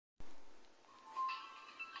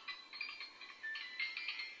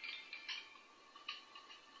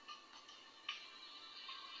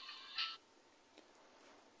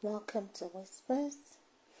Welcome to Whispers.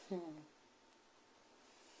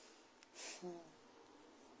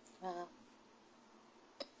 Wow.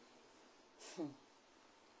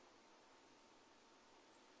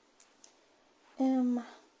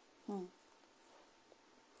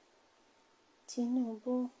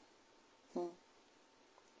 Tinubu,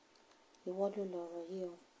 ìwọ ló lọ̀rọ̀ yìí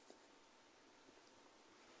o.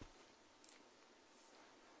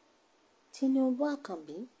 Tinubu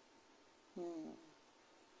Àkànbí,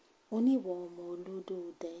 oníwọ̀ ọmọ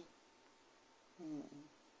olódòdẹ.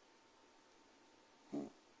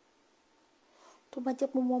 Tó bá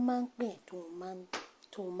jẹ́ pé wọ́n máa ń pè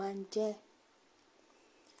tó máa ń jẹ́,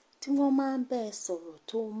 tí wọ́n máa ń bẹ́ẹ̀ sọ̀rọ̀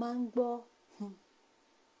tó máa ń gbọ́,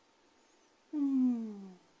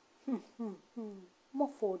 mo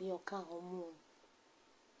forí ọ̀ka ọmú o.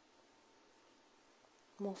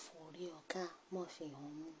 Mo forí ọ̀ka mo fi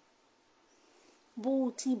hàn mú. Bó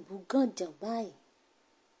ti bù gànjàn báyìí,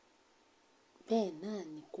 bẹ́ẹ̀ náà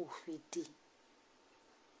ni kò fi dì.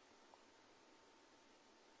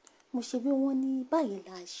 Mo ṣe bí wọ́n ní báyìí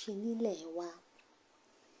la ṣe nílẹ̀ wa.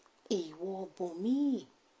 Èèwọ̀ bòmíì.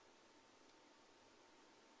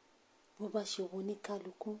 Bó bá ṣe wo ní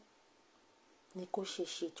kálukú ni kò ṣe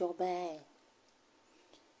ṣèjọba ẹ̀.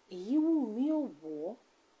 Èyí wù mí ò wọ́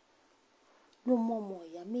ló mọ ọmọ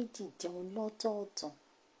ìyá méjì jẹun lọ́tọ̀ọ̀tọ̀.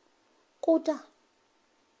 Kódà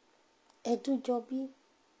Ẹdúnjọbí,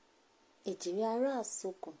 Èjìrẹ́ ará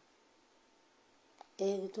àsokùn,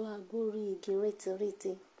 ẹ̀ẹ́dùn agbórí igi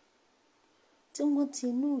rétérété tí wọ́n ti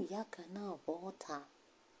inú ìyá kan náà bọ́ ta.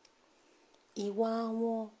 Ìwà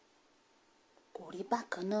wọn kò rí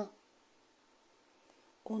bákan náà.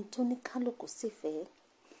 Ohun tó ní kálukú sì fẹ́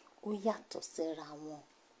ó yàtọ̀ síra wọn.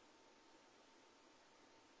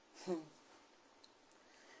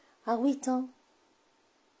 Àwítán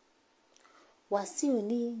Wàsíù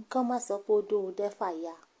ní kán má sọ pé odó ọdẹ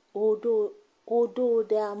fàya, odó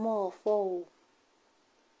ọdẹ a mọ́ ọ fọ́ o.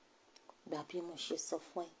 Gbà bí mo ṣe sọ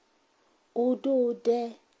fún ẹ, odó ọdẹ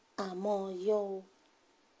a mọ́ ọ yọ o.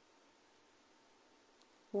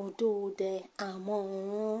 Odó ọdẹ a mọ́ ọ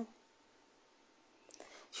rún.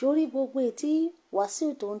 Sórí gbogbo ètí Wàsíù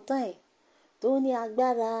tó ń tàn ẹ̀ tó ní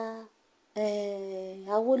agbára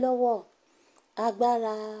Awólọ́wọ̀,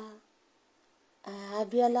 agbára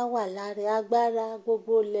Abíọ́lá wà lára, agbára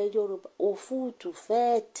gbogbo ilẹ̀ Yorùbá, òfúùtù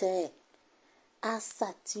fẹ́ẹ̀ tẹ̀ àṣà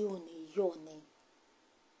tí ò ní yọ ni.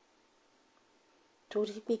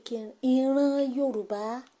 Torí pé kí ìran Yorùbá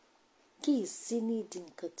kì í sí nídìí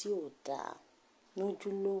nǹkan tí ò dáa.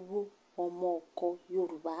 Lójúlówó ọmọ ọkọ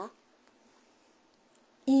Yorùbá.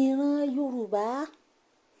 Ìran Yorùbá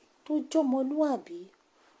tó jọmọlúàbí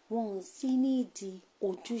wọn ò sí nídìí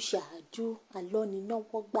ojúṣàájú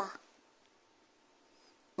alọ́nilọ́wọ́gbà.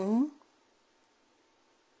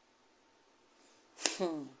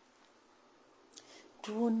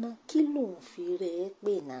 Dúró ná, kí ló ń fi rẹ̀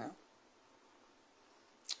pè náà?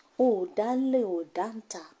 Ò dálé ò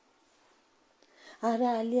dáńtà.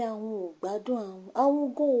 Ará ilé àwọn ò gbádùn àwọn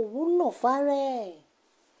go òwúlò fárẹ̀.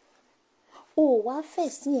 Ó wá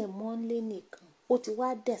fẹ̀sìn ẹ̀ mọ́lé nìkan, ó ti wá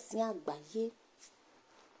dẹ̀sìn àgbáyé.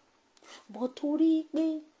 Bọ́ torí pé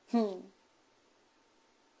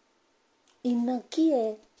ìnàkí ẹ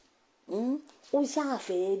ó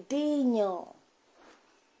ṣàfẹ́ déèyàn.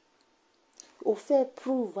 Ó fẹ́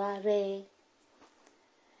prove ara ẹ.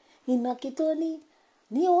 Ìnàkí tó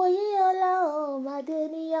ní oyè ọlá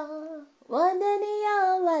màdéníyàn.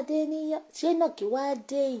 Ṣé ìnàkí wá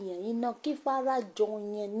dé èèyàn? Ìnàkí farajọ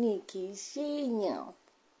yẹn ni kì í ṣe èèyàn.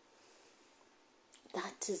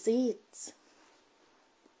 That is it.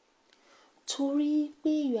 Torí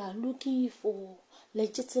pé you are looking for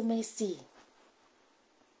legitimacy.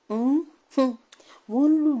 Wọ́n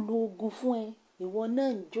ń lùlù ogun fún ẹ, ìwọ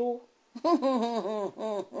náà ń jó.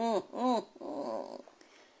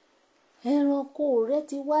 Ẹranko rẹ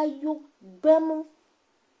ti wá yó gbẹ́mú.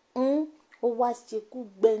 Ó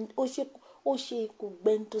ṣe ikú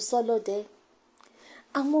gbẹ̀ǹtù sọ́lọ́dẹ.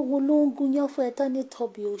 Àwọn wo ló ń gúnyán fún ẹ tán ní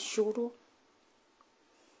tọ́bi òṣòro?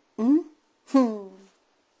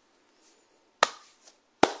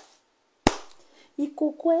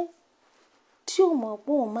 Ìkòkò ẹ tí ò mọ̀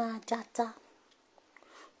pé òun máa játa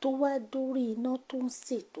tó wá dórí iná tó ń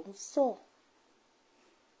sè tó ń sọ.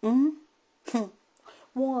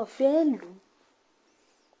 Wọn ò fẹ́ lù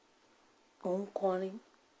òun kọrin.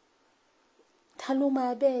 Ta ló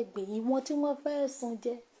máa bẹ́ẹ̀ gbìn ìwọ̀n tí wọ́n fẹ́ sùn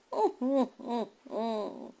jẹ?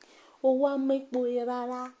 Ó wá mépo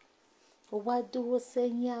rárá. Ó wá dúró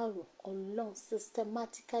sẹ́yìn àrò ọlọ́run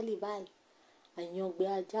systematically báyìí. Àyàngbé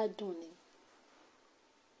ajá dùn ni.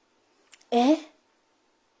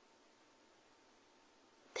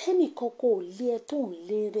 tẹ́nìkan kò lé ẹ tó ń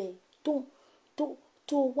lé rẹ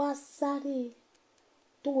tó wá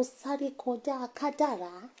sáré kọjá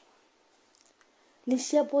kádàrá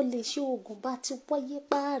léṣẹ́ bó lè ṣe oògùn bá ti wáyé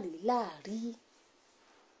páàrí láàrí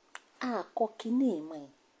àkọ́kíní ìmọ̀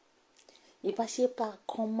ẹ̀ ìbáṣepọ̀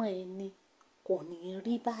àkọ́mọ́ ẹni kò ní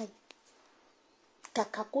rí báyìí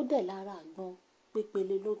kàkà kó dẹ̀ lára àgbọn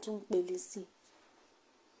pépele ló tún pele sí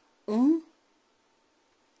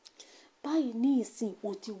báyìí ní ìsìn o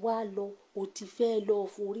ti wá lọ o ti fẹ́ lọ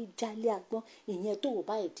forí jálé àgbọn ìyẹn tó o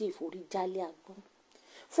báyìí tí ì forí jálé àgbọn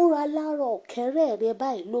fúnra lára ọ̀kẹ́rẹ́ rẹ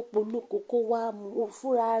báyìí lópolóko kó wá mu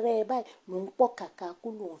fúnra rẹ báyìí ló ń pọ̀ kàkà kú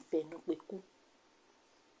ló ń fẹnu pé kú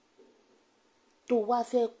tó wá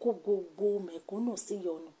fẹ́ kó gbogbo mẹ̀kúnnù sí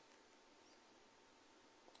yọnu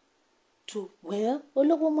tó wẹ́ẹ́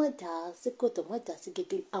olówó mọ̀jà sí kòtò mọ̀jà sí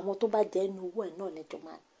gègé àwọn tó bá jẹ́ inú owó ẹ̀ náà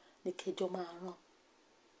ní kẹjọ máa rán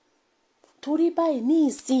torí báyìí ní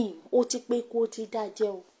ìsìn ó ti pé kó o ti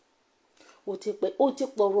dájẹ́ ó ti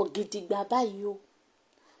pọ̀rọ̀ gidi gbà báyìí o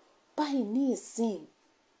báyìí ní ìsìn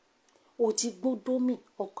o ti gbódómì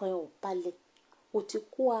ọkàn ẹ̀ ò balẹ̀ o ti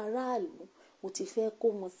kó aráàlú o ti fẹ́ kó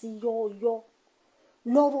wọn sí yọ́ọ́yọ́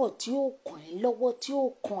lọ́rọ̀ tí ó kàn ẹ́ lọ́wọ́ tí ó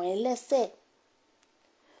kàn ẹ́ lẹ́sẹ̀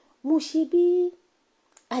mo ṣe bí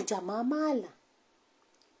ajàmámàlà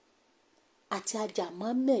àti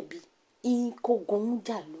ajàmámẹ̀bí ìkógun ń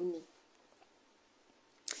jà lónìí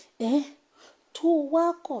tó wá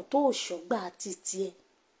kàn tó ṣọgbà títí ẹ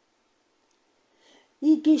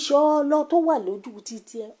igi ṣọlọ tó wà lójú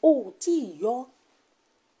títí ẹ ò tí ì yọ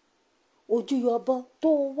ojú yọbọ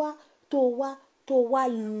tó wá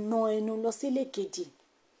na ẹnu lọ sílé kejì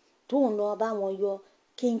tó ń lọ bá wọn yọ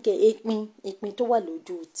kínkẹ ìpín tó wà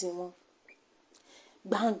lójú tiwọn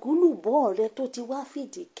gbàngúlùbọ rẹ tó ti wá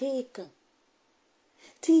fìdí kéèkàn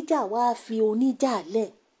tíjà wá fi oníjà lẹ̀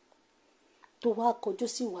tó wá kọjú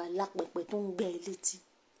sí wàhálà pẹ̀pẹ̀ tó ń gbẹ́ ẹ létí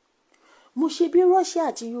mo ṣe bí Russia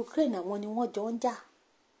àti Ukraine àwọn ni wọ́n jọ ń jà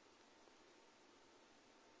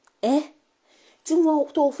tí wọ́n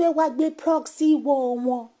tó fẹ́ wá gbé proxy war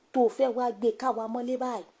wọn tó fẹ́ wá gbé káwa mọ́lé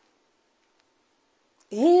báyìí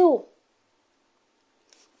o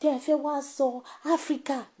tẹ́ ẹ fẹ́ wá sọ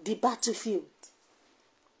Africa di battlefield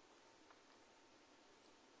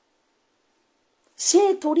ṣé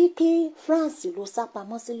torí pé France ló sá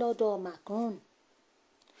pamọ́ sí lọ́dọ̀ Macron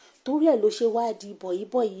torí ẹ̀ ló ṣe wá di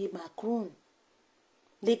bọ̀yìbọ̀yì Macron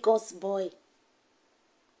Lagos boy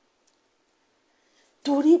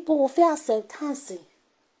torí pé o fẹ́ acceptance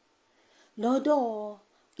lọ́dọ̀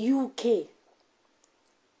UK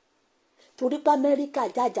torí pé Amẹ́ríkà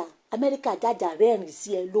jàjà rẹ́rìn sí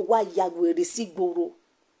ẹ ló wá ya wèrè sí gbòòrò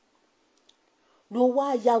ló wá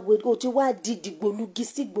ya wèrè o ti wá di dìgbòlugi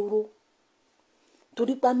sí gbòòrò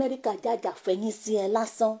torí pé Amẹ́ríkà jàjà fẹ̀yìn sí ẹ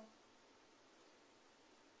lásán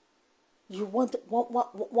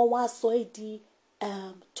wọ́n wá sọ ẹ́ di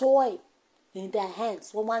toy in their hands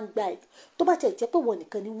wọ́n wá ń gbà ẹ́ tó bá tẹ̀ jẹ́ pé wọ́n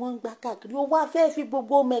nìkan ni wọ́n ń gbá káàkiri ó wá fẹ́ fi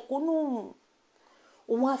gbogbo mẹ̀kúnnù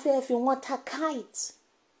òun wá fẹ́ fi wọ́n ta kite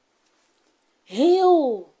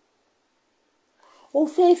ó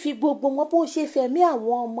fẹ́ fi gbogbo wọn bó ṣe fẹ̀mí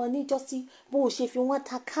àwọn ọmọ níjọ́sí bó ṣe fi wọ́n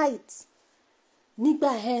ta kite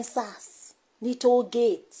nígbà hensas ní toll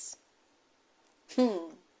gate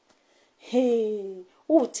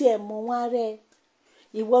ó tiẹ̀ mọ̀ wọ́n rẹ̀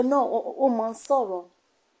ìwọ náà ó mọ̀ ń sọ̀rọ̀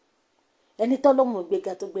ẹni tó lóhùn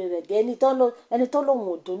ògbéga tó gbé rẹ̀ gẹ́ ẹni tó lóhùn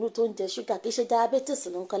òdùnnú tó ń jẹ ṣúgà kì í ṣe diabetes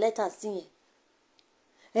ló ń kọ lẹ́tà sí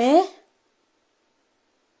yẹn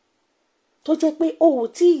tó jẹ́ pé o ò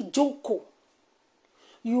tí ì jókòó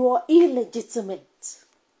you are illegitimate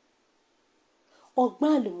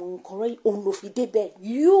ọgbọ́n àlùmọ̀ǹkọ̀rọ̀ òun ló fi débẹ̀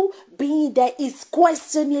you being there is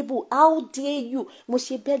questionable how dare you mo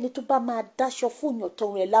ṣe bẹ́ẹ̀ ni tó bá máa dáṣọ fún ìyàntọ̀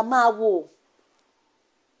rẹ̀ la máa wò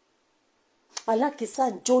alákìísà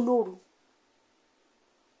ń jó lóru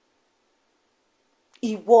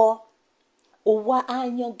ìwọ ò wá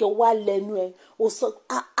áyángẹ wá lẹ́nu ẹ̀ ò sọ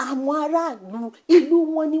àwọn aráàlú ìlú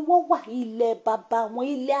wọn ni wọ́n wà ilẹ̀ bàbá wọn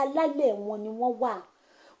ilẹ̀ alálẹ̀ wọn ni wọ́n wà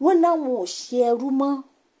wọ́n láwọn ò ṣe ẹrú mọ́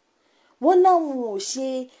wọ́n láwọn ò ṣe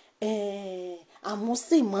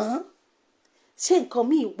àmúsìmọ́ ṣé nǹkan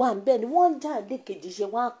míì wà ń bẹ́ẹ̀ ni wọ́n ń jà lékejì ṣe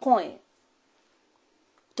wá kàn ẹ́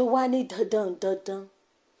tó wá ní dandan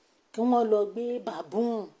kí wọ́n lọ gbé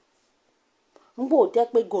baboon ń bò jẹ́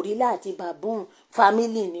pé gorilla àti baboon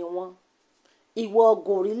family ni wọ́n ìwọ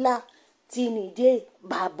gorilla tí nìjẹ́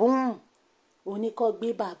baboon oníkọ́ gbé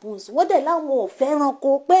baboon wọ́n dẹ̀ láwọn ò fẹ́ràn kó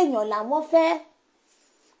pé èèyàn làwọn fẹ́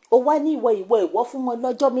ó wá ní ìwọ fún wọn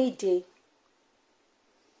lọ́jọ́ méje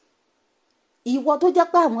ìwọ tó jẹ́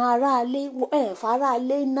pé àwọn aráalé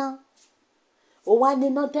faraálé ná ó wá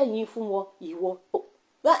níná tẹ̀yìn fún wọn ìwọ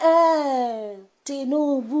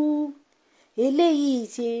Tinubu eléyìí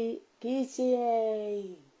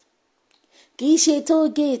kì í ṣe tó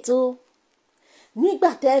géètò nígbà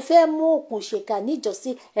tẹ́ fẹ́ mú òkun ṣèkà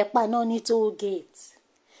níjọ́sí ẹ̀pà náà ní tó géètì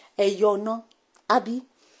ẹ̀yọ̀ náà àbí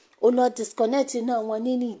ó lọ disconnect náà wọn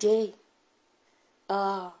ní nìjẹ́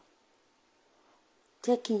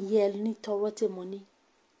jẹ́ kí n yẹ ní tọrọ tí mo ní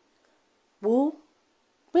wò ó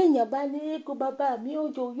péèyàn bá ní eégún bàbá mi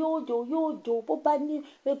òjò yóò jò bó bá ní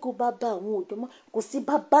eégún bàbá àwọn òjò mọ́ kò sí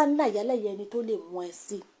bàbá ńlá yálẹ̀yẹ ẹni tó lè mú ẹ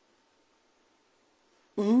sí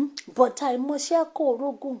bọ̀tà àìmọṣẹ́ kọ̀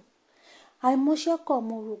orógùn àìmọṣẹ́ kọ̀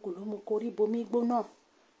ọmọ orógùn ló mú korí bomi gbóná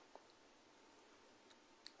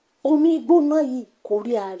omi gbóná yìí kò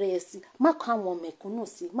rí ara ẹ̀ sí má kó àwọn mẹ̀kúnnù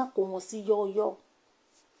sí má kó wọn sí yọ́ọ́yọ́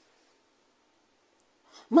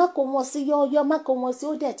má kó wọn sí yọ́ọ́yọ́ má kó wọn sí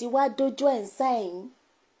ó dẹ̀ ti wá dójú ẹ̀ ń sẹ́yìn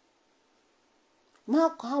má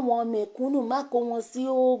kó àwọn mẹ̀kúnnù má kó wọn sí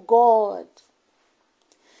oh God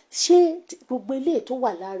ṣé gbogbo ilé tó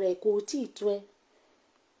wà lára ẹ̀ kò tí ì tó ẹ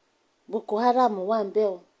Boko Haram wà ń bẹ̀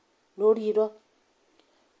ọ́ lórí irọ́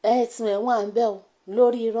ẹ̀sùn ẹ̀ wà ń bẹ̀ ọ́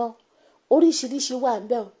lórí irọ́ oríṣiríṣi wà ń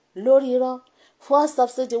bẹ̀ ọ́ lórí irọ́ fuel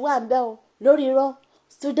subsidy wà ń bẹ̀ ọ́ lórí irọ́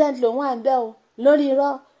student loan wà ń bẹ̀ ọ́ lórí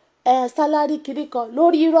irọ́ salary kiri kan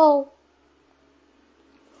lórí irọ́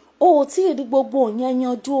o ò tí ì rí gbogbo yẹn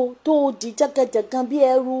yanjú o tó o di jẹ́gẹ́jẹ́gán bí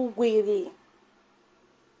ẹrú wèrè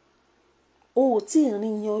o ò tí ì rí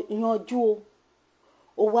yanjú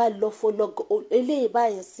o wá lọ fọlọ́gọ eléyìí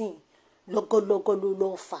báyìí sìn lọ́gọ́lọ́gọ́ ló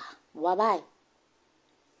lọ́ọ́ fà wá báyìí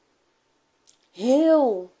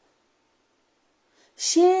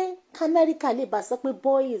ṣé k'Amẹ́ríkà lè bá sọ pé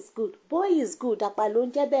boy is good àpà ló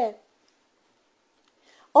ń jẹ́ bẹ́ẹ̀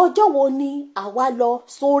ọjọ́ wo ni àwa lọ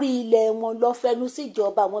sórí ilẹ̀ wọn lọ fẹnu sí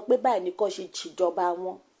ìjọba wọn pé báyìí nìkan ṣe ṣìjọba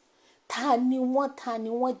wọn ta ni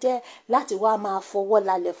wọ́n jẹ́ láti wá máa fọwọ́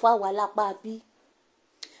lálẹ̀ fún àwa lápá bí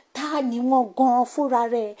ta ni wọ́n gan fúnra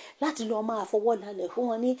rẹ̀ láti lọ máa fọwọ́ lálẹ̀ fún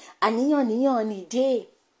wọn ní àníyàn nìdé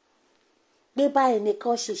pé báyìí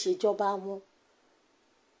nìkan ṣe ṣèjọba wọn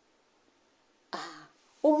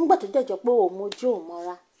òun gbà tó jẹ́jọ́ pé òun mojú òun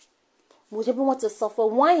mọ́ra mo ṣe bí wọ́n ti sọ fún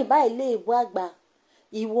wọ́n yìí báyìí lé ìbú àgbà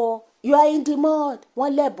ìwọ you are in the mud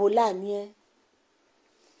wọ́n lẹ́bólà ní ẹ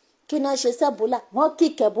kí náà ṣe sẹ́bólà wọ́n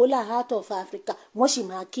kick Ebola out of Africa wọ́n sì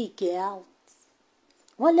máa kick ẹ out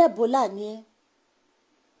wọ́n lẹ́bólà ní ẹ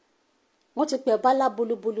wọ́n ti pẹ̀ bálá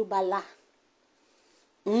bolúbolú bala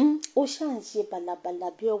ó ṣáà ń ṣe bàlàbàlà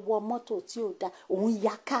bí ọwọ́ mọ́tò tí ò da òun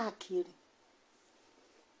ya káàkiri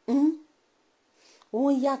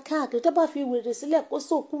òun ya káàkiri tó bá fi wèrè sílẹ̀ kó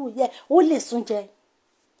sókú yẹ ó lè sún jẹ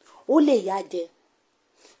ó lè yá jẹ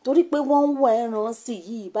torí pé wọ́n ń wọ ẹran sí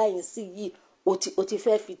yìí báyìí sí yìí ó ti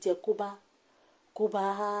fẹ́ fi tẹ kó bá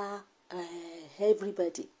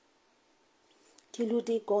everybody kí ló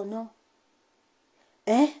dé gan-an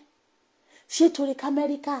ṣé torí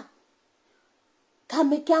k'Amẹ́ríkà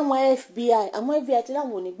kí àwọn FBI tí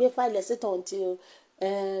láwọn ò ní gbé fáìlì ẹ̀ síta until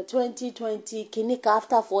 2020 kìíní kan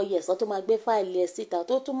after 4 years tó máa gbé fáìlì ẹ̀ síta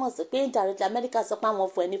tó túmọ̀ sí pé indirectly Amẹ́ríkà sọ pé àwọn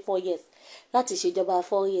fún ẹ ní 4 years láti ṣèjọba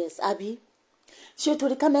 4 years àbí ṣé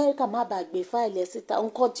torí k'Amẹ́ríkà má bàa gbé fáìlì ẹ̀ síta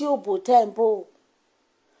nǹkan tí ò bò tẹ́ ń bò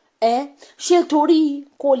ṣé torí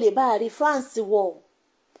kó lè bá a rí France wọ̀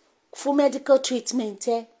fún medical treatment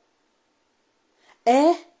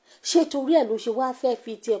ṣé torí ẹ̀ ló ṣe wá fẹ́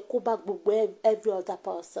fi tiẹ̀ kó bá gbogbo every other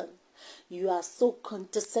person. You are so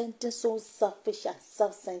condescending, so selfish and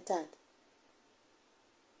self-centered.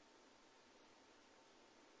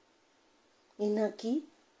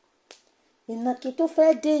 Ìnàkí tó fẹ́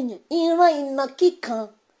dèèyàn ìran ìnàkí kan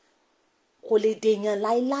kò lè dèèyàn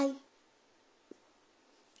láíláí.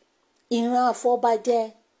 Ìran àfọbàjẹ́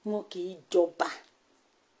wọn kì í jọba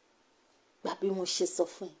gbà bí mo ṣe sọ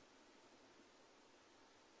fún ẹ.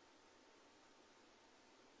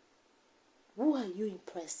 Who are you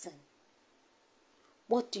impressing?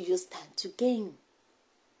 What do you stand to gain?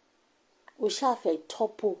 O ṣàfẹ́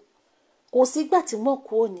tọ́pọ̀ kò sígbà tí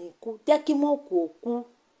mọ̀kú ò ní kú jẹ́ kí mọ̀kú ò kú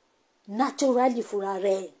naturally fúnra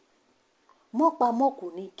rẹ̀ mọ̀pá mọ̀kú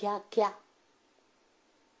ní kíákíá.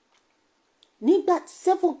 Nígbà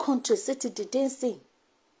 7 countries ti dìde sí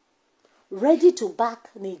ready to back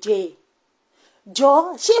Niger. Jọ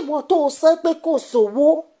ṣé ìwọ tó sọ pé kò sówó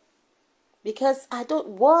because I don't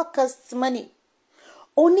work as money.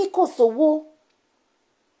 Ó ní kò sówó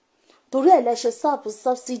torí ẹ̀ lẹ ṣe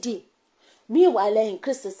subsidy meanwhile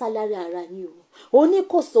increase salary ara ni o. Ó ní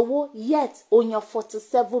kò sówó yet ó yan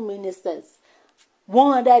 47 ministers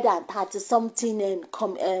 130 something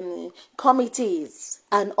committees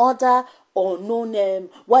and other unknown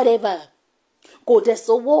whatever. Kò dẹ̀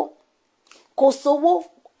sówó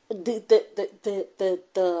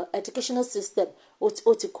the educational system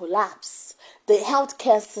ó ti collapse, the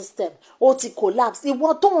healthcare system ó ti collapse. Ìwọ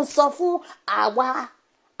tó ń sọ fún àwa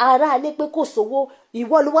ará ilé pé kò sówó,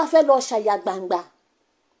 ìwọ ló wá fẹ́ lọ ṣàyà gbangba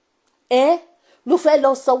ló fẹ́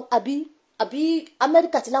lọ sọ àbí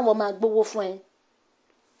Amẹ́ríkà ti láwọn máa gbowó fún ẹ,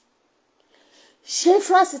 ṣé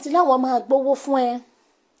France ti láwọn máa gbowó fún ẹ?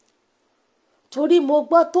 Torí mo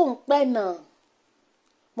gbọ́ tó ń pẹ́ náà,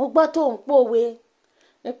 mo gbọ́ tó ń pòwe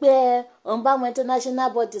pé wọ́n bá wọn international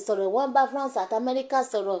body sọ̀rọ̀, wọ́n bá France àti Amẹ́ríkà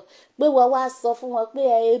sọ̀rọ̀ pé wọ́n wá sọ fún wọn pé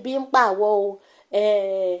ebi ń pa àwọ̀ o,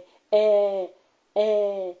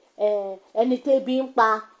 ẹni tó ebi ń pa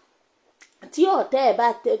tí ọ̀tẹ̀ ẹ̀ bá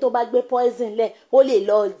tó bá gbé poison lẹ̀ ó lè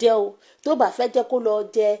lọ jẹ o, tó bá fẹ́ jẹ́ kó lọ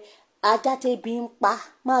jẹ ajá tẹ́bi ń pa.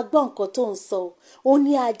 Máa gbọ́ nǹkan tó ń sọ, ó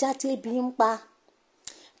ní ajá tẹ́bi ń pa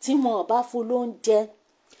tí wọn bá fún lóúnjẹ,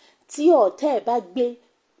 tí ọ̀tẹ̀ ẹ̀ bá gbé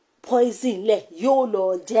poison lẹ̀ yóò lọ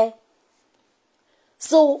jẹ.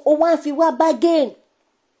 So ó wá fi wá bargain.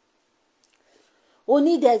 O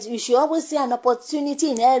need that you should always see an opportunity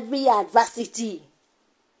in every adversity.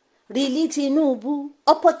 Really Tinubu,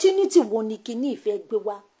 opportunity wo ni kíní ìfẹ́ gbé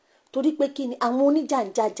wá? Torí pé kíni àwọn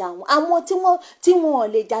oníjàǹjàjà wọn, àwọn tí wọn ò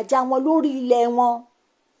lè jàjà wọn lórí ilẹ̀ wọn,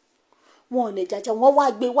 wọn ò lè jàjà wọn wá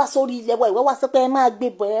gbé wá sórí ilẹ̀ wa, ìwọ wá sọ pé ẹ máa gbé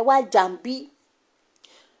bọ̀ ẹ wá jàǹbí.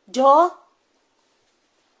 Jọ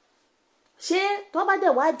ṣé tó bá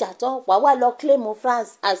dẹ̀ wá jà tán wá lọ claim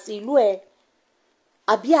France as ìlú ẹ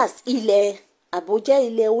àbí as ilẹ̀ àbójẹ́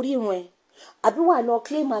ilẹ̀ orírun ẹ, àbí wà lọ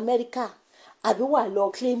claim America, àbí wà lọ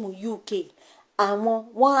claim UK? Àwọn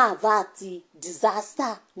wọn avert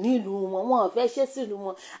disaster nílùú wọn, wọn fẹ́ ṣe sílùú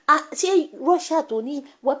wọn. Ṣé Russia tó ní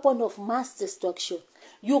weapon of mass destruction,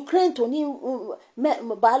 Ukraine tó ní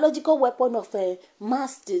biological weapon of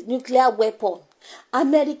mass nuclear weapon,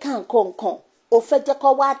 American kọ̀ọ̀kan ó fẹ́ jẹ́ kó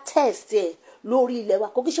wá test ẹ̀ lórí ilẹ̀ wa?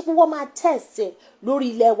 Kò kí ṣe pé wọ́n máa test ẹ̀ lórí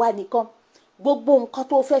ilẹ̀ wa nìkan, gbogbo nǹkan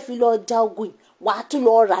tó fẹ́ fi lọ ja ogun wàá tún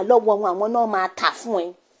lọ rà lọ́wọ́ wọn, àwọn náà máa tà fún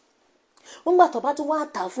ẹ. Nígbà tó bá tún wá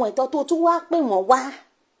tà fún ẹ tó tún wá pè wọ́n wá,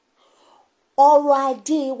 ọrọ̀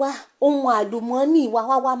ajé wa, ohun àlùmọ́ọ́nì wa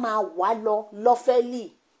wá máa wà lọ lọ́fẹ́lì.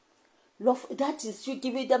 That is you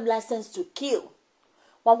giving them license to kill.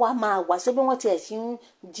 Wọ́n wá máa wà, ṣé bí wọ́n ti ẹ̀ ṣe ń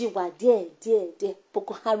jí wa díẹ̀.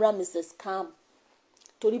 Boko Haram is a scam.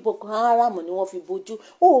 Torí Boko Haram ni wọ́n fi bójú.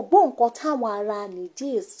 Ó gbọ́ nǹkan táwọn ará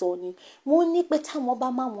Niger sọ ni, wọ́n ní pé táwọn bá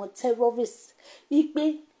máa wọn terrorists wípé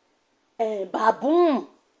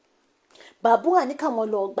Baboon àní káwọn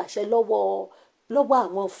lọ gbàṣẹ lọ́wọ́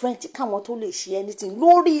àwọn French káwọn tó lè ṣe anything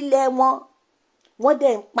lórí ilẹ̀ wọn. Wọ́n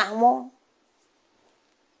dẹ̀ ń pa wọ́n.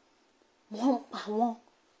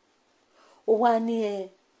 Ó wá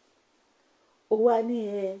ní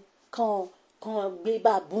kan gbé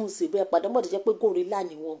Baboon síbẹ̀ padà, mọ̀ tó jẹ́ pé gorilla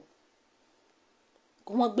ni wọ́n.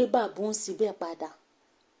 Wọ́n gbé Baboon síbẹ̀ padà.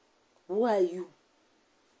 Who are you?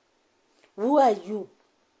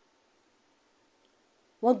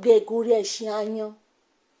 Wọ́n gbé egorí ẹṣin ayan.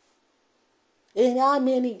 Èèyàn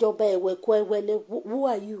àmì ìjọba ẹ̀wẹ̀kọ́ ẹ̀wẹ̀lẹ̀. Who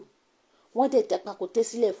are you? Wọ́n dẹ̀ tẹ̀pa kò tẹ́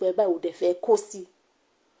sílẹ̀ fún ẹ báyìí, ò dẹ̀ fẹ́ kó sí.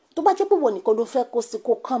 Tó bá jẹ́ pé wọ́n nìkan ló fẹ́ kó sí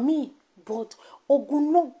kò kàn mí, but ogun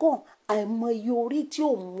lọ́gàn àìmọye orí tí ò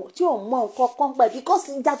mọ nǹkan kan gbà, because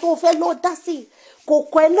ìjà tó fẹ́ lọ dá sí kò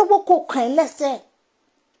kàn ẹ́ lọ́wọ́ kò kàn ẹ́ lẹ́sẹ̀.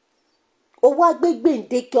 Ó wá gbé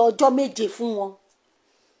gbèǹdéke ọjọ́ 7 fún wọn.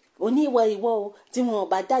 Oní ìwọ o tí wọn ò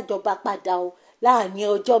bá dájọba padà o láàrin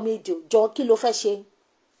ọjọ́ 7 ọjọ́, kí ló fẹ́ ṣe?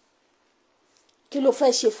 Kí ló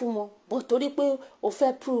fẹ́ ṣe fún wọn? But torí pé o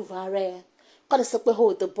fẹ́ prove ara ẹ, kọ́ lè sọ pé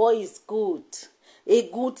oh the boy is good, a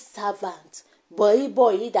good servant,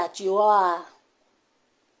 boy that you are.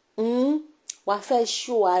 Wà fẹ́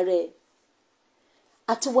ṣó ara ẹ.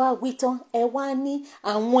 Àti wá wí tán ẹ wá ní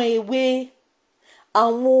àwọn ewé,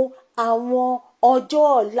 àwọn ọjọ́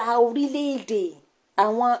ọ̀la orílẹ̀-èdè,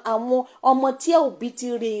 àwọn ọmọ tí òbí ti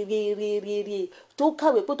rè tó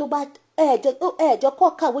kàwé pé tó bá ẹ̀jẹ̀ kọ́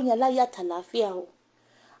kàwé yẹn láyé àtàlàáfíà o.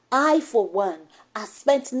 I for one, I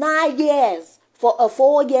spent 9 years for a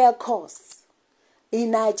 4-year course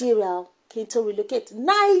in Nigeria. Kí n tó relocate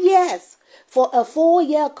 9 years for a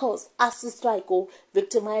 4-year course. ASUU strike o,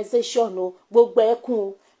 victimization o, gbogbo ẹkún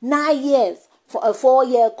o. 9 years for a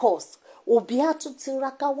 4-year course. Òbí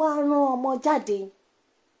àtúntìraka wá rán ọmọ jáde.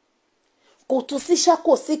 Kò tún síṣẹ́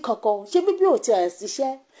kò sí kankan. Ṣé bíbí ò tiẹ̀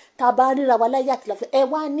síṣẹ́? Tá a bá ríra wa láyé àtìláfẹ́ ẹ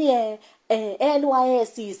wá ní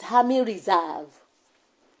NYSC is Army Reserve.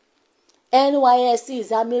 NYSC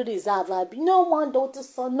is Army Reserve àbí? No wonder ó ti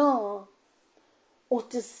sọ náà.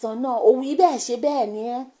 Òwì bẹ́ẹ̀ ṣe bẹ́ẹ̀ ni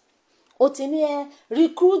ẹ́. Ó ti ní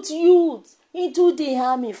recruit youth into the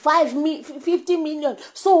army 50 million.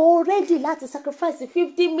 So already láti sacrifice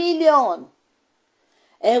 50 million.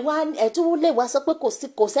 ẹ tún lè wá sọ pé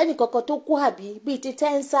kò sẹ́ni kankan tó kú àbí bíi ti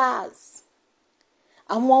tensas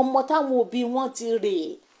àwọn ọmọ táwọn òbí wọn ti rè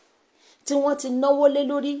tí wọ́n ti náwó lé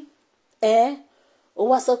lórí ó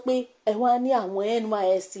wá sọ pé ẹ wá ní àwọn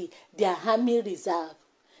NYSC their army reserve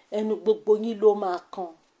ẹnu gbogbo yín ló máa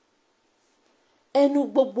kan ẹnu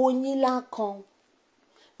gbogbo yín lá kan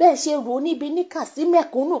bẹ́ẹ̀ ṣe rò níbi níkà sí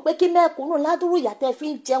mẹ̀kúnnù pé kí mẹ̀kúnnù ládùúrú ìyà tẹ́ fi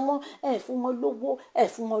ń jẹ wọ́n ẹ̀ fún wọn lówó ẹ̀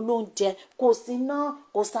fún wọn lóúnjẹ kò sí iná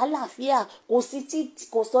kò sálàáfíà kò sí títì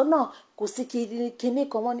kò sọ́nà kò sí kinní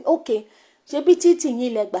kan wọ́n ní ok ṣé bí títì yín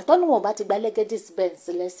ilẹ̀ gbà tọ́nu wọn bá ti gba Legedis Benz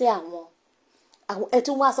lẹ́sẹ̀ àwọn ẹ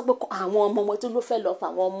tún wá sọ pé àwọn ọmọ wọn tó ló fẹ́ lọ fà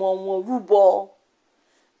àwọn ọmọ wọn rúbọ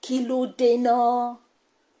kí ló dé náà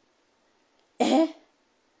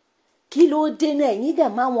kí ló dé náà ẹ̀yin dẹ̀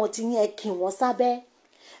má wọn ti yẹn kí wọ́n sábẹ́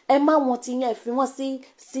ẹ má wọn ti yẹn fi wọ́n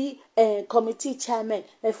sí committee chairman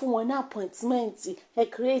ẹ fún wọn ní appointment ẹ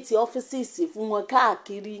create offices fún wọn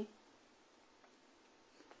káàkiri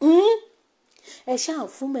ẹ ṣáà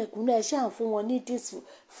fún mẹ̀kúnnù ẹ ṣáà fún wọn ní this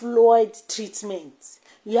fluid treatment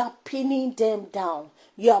you are pinning them down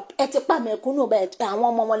ẹ ti pa mẹ̀kúnnù bẹ́ẹ̀ àwọn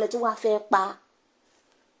ọmọ wọn lẹ tí wọ́n fẹ́ pa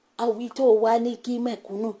àwí tó wá ní kí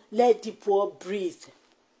mẹ̀kúnnù let the poor breathe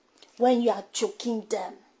when you are choking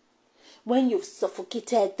them when you've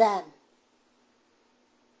suffocated them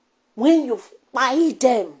when you've fired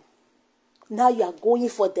them now you are going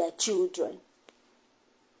for their children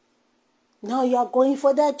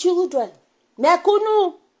mẹ̀kúnnù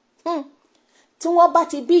tí wọ́n bá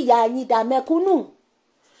ti bí ìyá yín dá mẹ̀kúnnù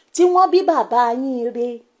tí wọ́n bí bàbá yín re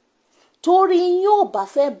torí yín ò bá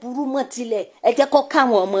fẹ́ burú mọ́ tilẹ̀ ẹ jẹ́ kó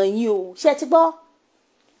káwọn ọmọ yín o ṣé ti gbọ́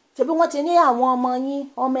ṣebí wọ́n ti ní àwọn ọmọ yín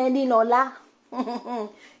ọmọ ẹni lọ́lá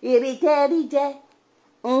èrè tẹ́ rí jẹ́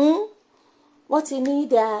wọ́n ti ní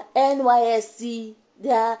their NYSC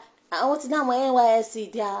àwọn ti ní àwọn NYSC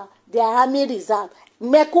their army reserve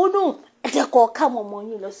mẹ̀kúnnù ẹ jẹ́ kó káwọn ọmọ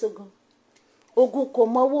yín lọ sógun ogun kò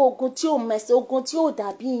mọ́wọ́ ogun tí ò mẹsẹ̀ ogun tí ò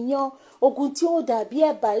dàbí iyán ogun tí ò dàbí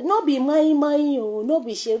ẹ̀bà nóbì mọ́yìn o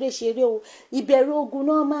nóbì ṣeré o ìbẹ̀rù ogun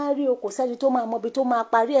náà máa rí o kò sẹ́ni tó máa mọbi tó máa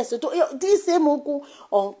parí ẹ̀sùn tó this same ogun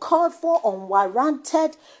uncalled for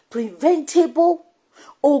unwarranted preventable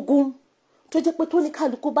ogun tó jẹ́ pé tó ní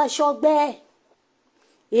kálukú bá ṣọ́gbẹ́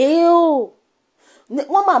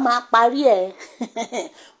wọ́n máa parí ẹ̀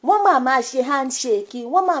wọ́n máa ṣe handshake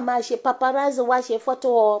wọ́n máa ṣe paparazzi wá ṣe photo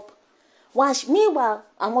op míwà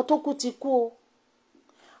àwọn tó kú ti kú o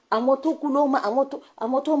àwọn tó kú ló máa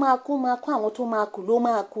àwọn tó máa kú àwọn tó máa kú ló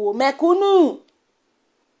máa kú o mẹ̀kúnnù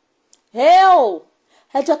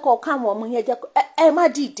ẹ jẹ́ kó káwọn ọmọ yẹn ẹ má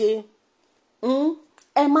dìde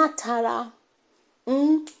ẹ má tara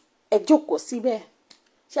ẹ jókòó síbẹ̀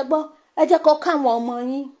ṣé gbọ́ ẹ jẹ́ kó káwọn ọmọ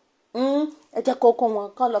yín ẹ jẹ́ kó kó wọn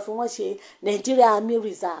kán lọ fi wọ́n ṣe Nigeria Army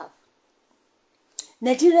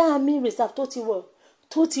Reserve tó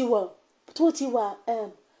ti wà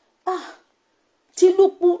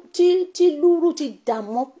tí lúrú ti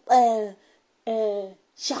dààmú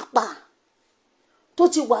ṣàpà tó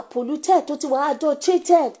ti wà polluted tó ti wà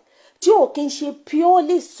adulterated tí ò kí n ṣe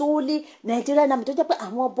purely solely Nigerian Army tó jẹ́ pé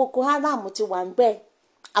àwọn Boko Haram ti wà ń bẹ̀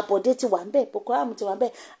àbọ̀dé ti wà ń bẹ̀ Boko Haram ti wà ń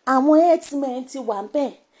bẹ̀ àwọn herdsmen ti wà ń bẹ̀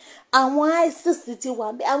àwọn ISIS ti wà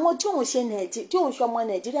ń bẹ̀ àwọn tí òun ṣe ọmọ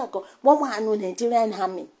Nàìjíríà gan wọ́n wà nù Nigerian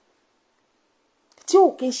Army tí ò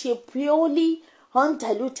kí n ṣe purely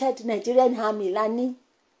undiluted Nigerian Army lání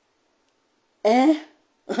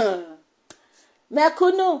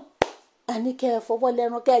mẹ̀kúnnù àníkẹ́ fọwọ́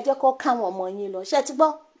lẹ́nu kẹ́ ẹ jẹ́ kó káwọn ọmọ yín lọ ṣé ti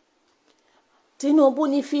gbọ́ Tinubu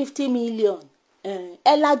ní 50 million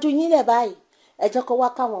ẹ lajú yín lẹ̀ báyìí ẹ jẹ́ kó wá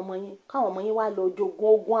káwọn ọmọ yín wá lọ jogun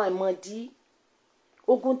ogun àìmọ̀dí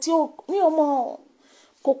ogun tí ó ní ọmọ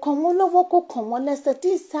kò kàn wọ́n lọ́wọ́ kò kàn wọ́n lẹ́sẹ̀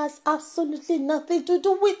this has absolutely nothing to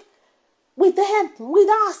do with them with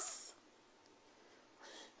us.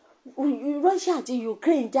 Russia àti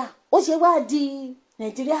Ukraine jà ó ṣe wá di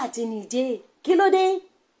Nàìjíríà àti Niger kí ló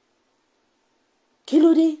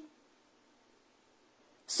dé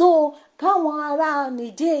so káwọn ará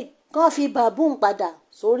Niger kàn fi baboon padà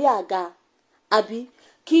sórí àga àbí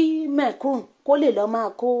kí mẹ̀kún kó lè lọ máa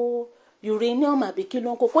kó uranium àbí kí ló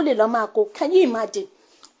ń kó lè lọ máa kó can you imagine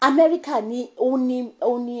America ní ó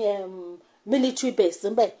ní military base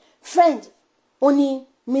ńbẹ̀ French ó ní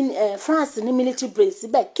France ní military base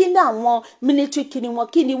síbẹ̀ kí ni àwọn military kí ni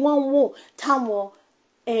wọ́n ń wò táwọn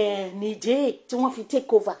Niger tí wọ́n fi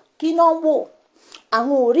take over kí ni wọ́n wò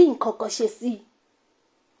àwọn ò rí nǹkan kan ṣe sí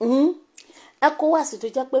ECOWAS tó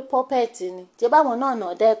jẹ́ pé puppet ni ṣé báwọn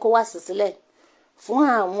náà dá ECOWAS sílẹ̀ fún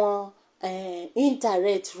àwọn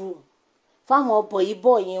indirect rule fáwọn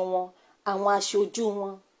bọ̀yìbọ̀yì wọn àwọn aṣojú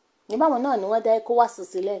wọn ní báwọn náà ni wọ́n dá ECOWAS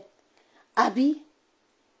sílẹ̀ àbí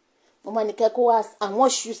wọ́n máa ní ECOWAS àwọn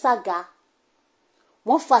ṣu sága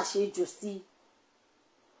wọ́n fàṣejù sí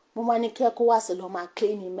wọ́n máa ní ECOWAS lọ máa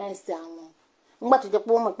clean mẹ́sì àwọn nígbà tó jẹ́ pé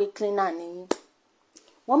wọ́n mọ̀ pé cleaner nìyí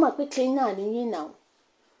wọ́n mọ̀ pé cleaner nìyí náà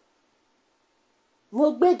mo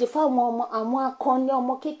gbèdè fáwọn àwọn akọni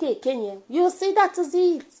ọmọ kéékèèké yẹn you see that is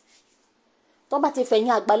it tó bá ti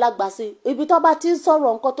fẹ̀yìn àgbàlagbà sí ibi tó bá ti ń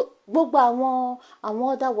sọ̀rọ̀ nǹkan tó gbogbo àwọn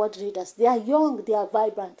other world leaders they are young they are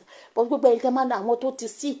vibrant but gbogbo ẹ̀yin tẹ́ máa ń àwọn tó ti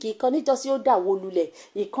sick ìkan níjọ́sí ó dà wó lulẹ̀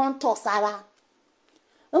ìkan ń tọ̀ sára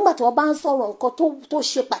nígbà tí wọ́n bá ń sọ̀rọ̀ nǹkan tó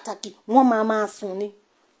ṣe pàtàkì wọ́n máa sùn ni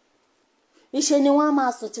ìṣe ni wọ́n á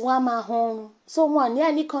máa sùn tí wọ́n á máa hanrun so wọ́n ní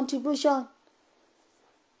any contribution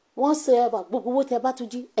wọ́n ṣe ẹ̀bà gbogbo owó tẹ́ bá tún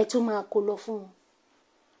jí ẹ̀ tún máa kó lọ fún wọn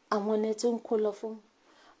àwọn ẹni tó ń kó lọ fún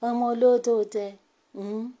ọmọ olódòdè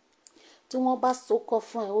tí wọ́n bá sokọ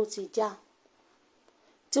fún ẹ ó ti já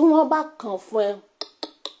tí wọ́n bá kàn fún ẹ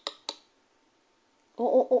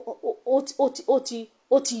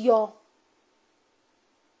ó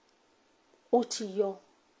ti yọ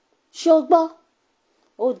ṣé o gbọ́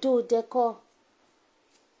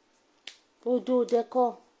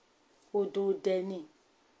odòdè ni.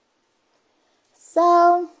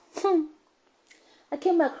 So I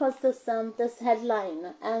came across this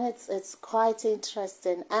headline and it's quite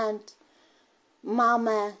interesting and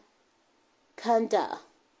Mama Kandeh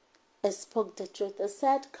spoke the truth. It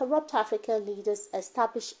said corrupt African leaders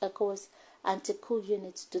establish ECOWAS anti-coup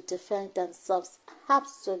units to defend themselves.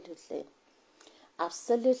 Absolutely.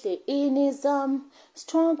 In his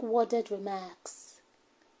strong-worded remarks,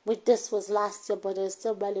 which this was last year but is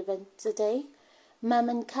still relevant today,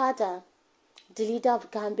 Mama Kandeh, the leader of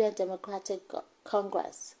Gambian Democratic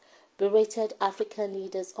Congress, berated African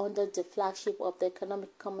leaders under the flagship of the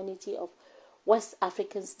Economic Community of West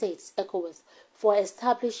African States, ECOWAS, for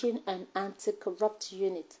establishing an anti-corrupt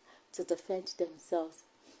unit to defend themselves.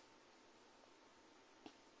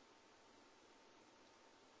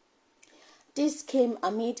 This came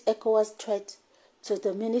amid ECOWAS' threat to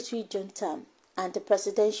the military junta and the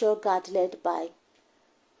presidential guard led by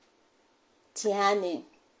Tiani,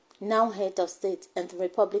 now head of state in the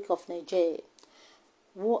Republic of Nigeria,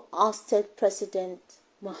 who ousted President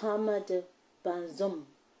Muhammad Bazoum.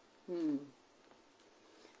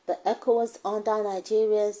 The ECOWAS under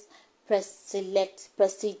Nigeria's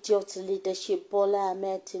prestigious leadership, Bola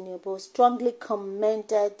Ahmed Tinubu, strongly condemned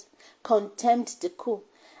the coup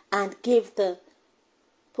and gave the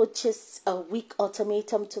putschists a weak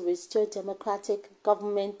ultimatum to restore democratic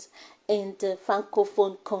government in the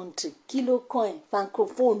Francophone country. Kilo coin,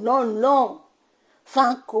 Francophone, long,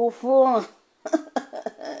 Francophone.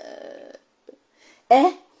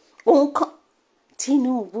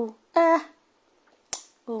 Tinubu,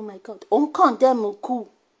 oh my God, condemn coup.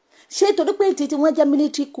 Ṣé torí pé títí wọ́n jẹ́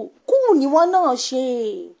military coup ni wọ́n náà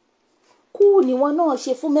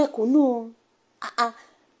ṣe fún mẹ̀kúnnù.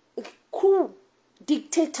 Coup,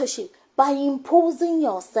 dictatorship, by imposing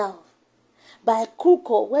yourself, by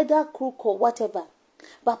crook or whatever,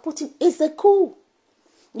 by putting, it's a coup.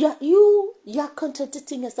 You're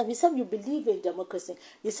contradicting yourself. You said you believe in democracy.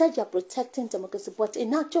 You said you're protecting democracy, but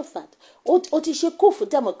in actual fact, what is your coup for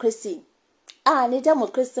democracy? And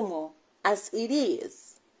democracy more, as it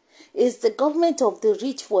is the government of the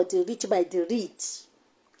rich for the rich by the rich.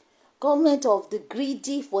 Government of the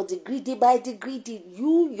greedy for the greedy by the greedy.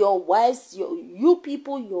 You, your wives, you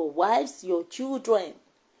people, your wives, your children.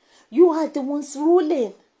 You are the ones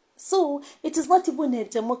ruling. So it is not even a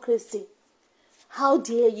democracy. How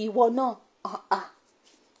dare you wanna?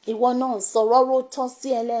 You wanna sororo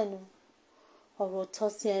tosi elenu. Oro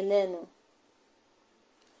tosi elenu.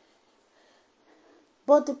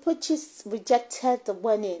 But the putschists rejected the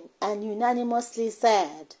warning and unanimously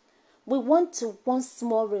said, we want to once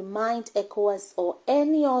more remind ECOWAS or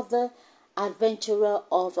any other adventurer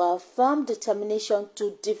of our firm determination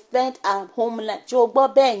to defend our homeland.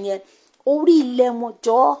 Jọ̀gbọ́ bẹ́ẹ̀ yẹn, orí ilẹ̀ wọn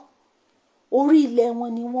jọ̀ọ́, orí ilẹ̀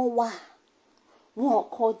wọn ni wọ́n wà. Wọ́n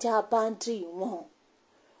kọjá boundary wọn.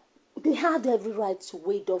 They had every right to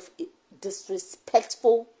ward off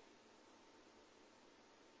disrespectful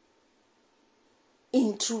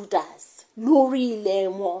intruders lórí ilẹ̀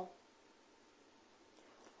wọn.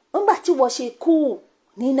 Nígbà tí wọ́n ṣe coup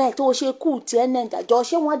ní náà tó ṣe coup tí ẹnẹ ìdájọ́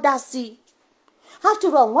ṣé wọ́n dá sí.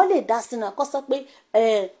 After all, wọ́n lè dá sí náà kó sọ pé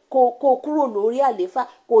kó kúrò lórí àlééfà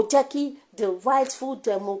kó jẹ́ kí the rightful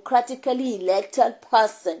democratically elected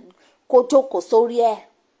person kó jókòó sórí ẹ̀.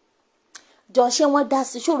 Jọ ṣé wọ́n dá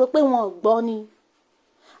sí ṣòro pé wọ́n ò gbọ́ ni.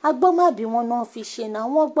 Agbọ́mọ̀bí wọn náà fi ṣe náà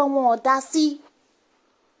wọ́n gbọ́ wọn ò dá sí.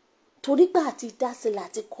 Torí pé àti dá sí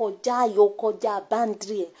láti kọjá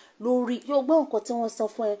boundary ẹ̀ lórí yóò gbọ́ nǹkan tí wọ́n sọ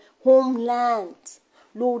fún ẹ homeland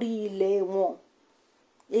lórí ilẹ̀ wọn,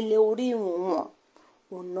 ilẹ̀ orírun wọn,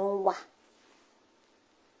 ọ̀nà wà.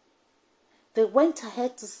 They went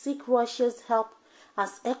ahead to seek Russia's help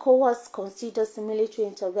as ECOWAS considers military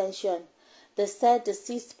intervention. They said they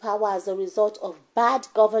seized power as a result of bad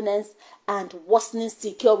governance and worsening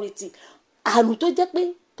security. Àrùn tó jẹ́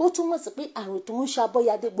pé tó túmọ̀ sí pé àrùn tó ń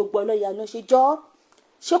ṣàbọ̀yàdé gbogbo ọlọ́yà ló ṣe jọ́.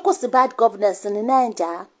 Ṣé kò sí bad governance ní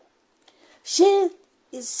Nàìjíríà?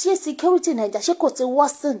 Ṣé security Nàìjíríà ṣé kò ti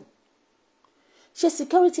worsen? Ṣé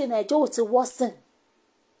security Nàìjíríà ò ti worsen?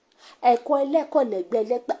 Ẹ̀kọ́ ẹlẹ́kọ̀ọ́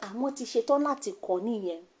lẹ́gbẹ̀lẹ́gbẹ̀ àwọn ti ṣetán láti kọ́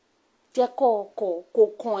nìyẹn. Jẹ́ kó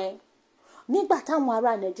kan ẹ. Nígbà táwọn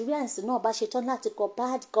ará Nigerians náà bá ṣetán láti kọ́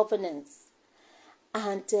bad governance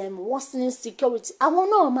and worsening security, àwọn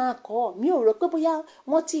náà máa kọ́. Mi ò rò pé bóyá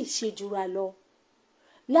wọ́n ti ṣe jura lọ.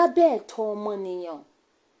 Lábẹ́ ẹ̀tọ́ ọmọnìyàn,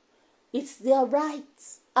 it's their right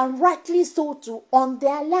and rightly so to on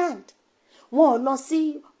their land. Wọ́n lọ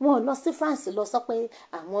sí France lọ sọ pé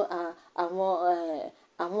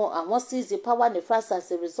àwọn seize the power in France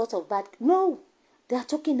as a result of bad. No, they are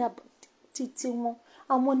talking about títí wọn.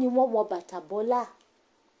 Àwọn ni wọ́n wọ bàtà bọ́lá.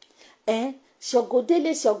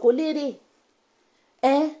 Ṣògòdélé ṣògòlérè.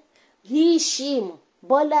 Yíṣìm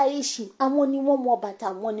bọ́lá yíṣìm. Àwọn ni wọ́n wọ bàtà,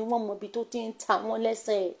 àwọn ni wọ́n mọ ibi tó ti ń ta wọ́n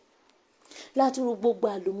lẹ́sẹ̀. Látúrú gbogbo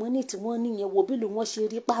àlùmọ́nì tí wọ́n níyẹn, wo bí wọ́n ṣe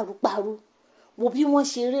rí paru-paru. Wo bí wọ́n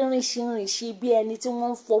ṣe rìnrìn bí ẹni tí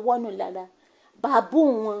wọ́n ń fọwọ́ nù lára. Bàbú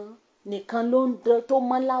wọn nìkan ló ń dán tó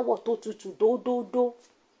mọ́ láwọ̀ tó tutù dódódó.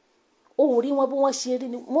 Ó rí wọn bí wọ́n ṣe rí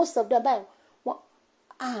ni most of them báyìí. Wọ́n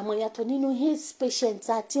àmọ́ yàtọ̀ nínú AIDS patient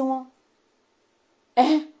àti wọn.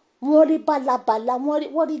 Wọ́n rí bálabàla,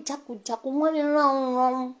 wọ́n rí jákujàku, wọ́n rí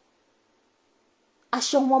ránun.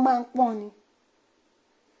 Aṣọ wọn máa ń pọ́n ni.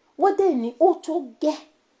 Wọ́n dẹ̀ ní ó tó gẹ́.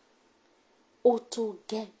 Ó tó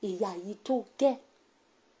gẹ́, ìyà yìí tó gẹ́.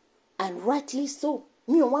 And rightly so.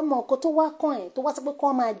 Mi ò wá mọ ọkọ tó wá kàn ẹ́ tó wá sọ pé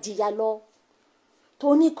kán máa jìyà lọ. Tó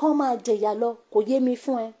ní kán máa jìyà lọ kò yé mi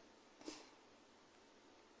fún ẹ.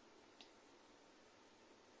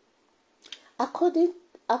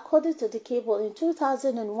 According to the cable, in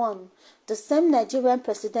 2001, the same Nigerian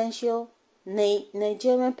Presidential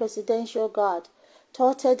Guard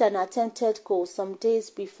thwarted an attempted coup some days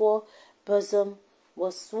before Bazoum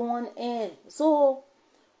was sworn in. So,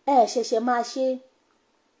 ṣẹ̀ṣẹ̀ máa ṣe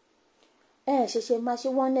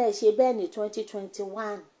wọ́n náà ṣe bẹ́ẹ̀ ní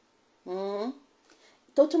 2021.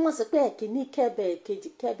 Tó túmọ̀ sí pé ẹ̀kíní kẹ̀bẹ̀ kejì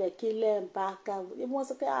kẹ̀bẹ̀ kí lẹ́ ń bá ká wọ́n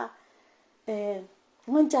sọ pé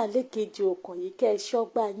wọ́n jà lékejì ọkàn yìí kẹ́ ẹ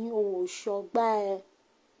ṣọ́gbà yín ò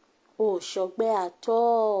ṣọ́gbẹ́ àtọ́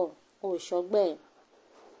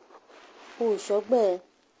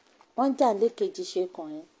wọ́n jà lékejì ṣe kàn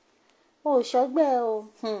yín ò ṣọ́gbẹ́ o.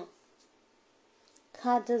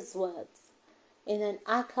 Kandeh's words. In an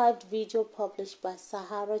archived video published by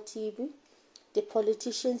Sahara TV, the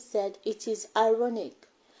politician said it is ironic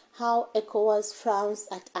how ECOWAS frowns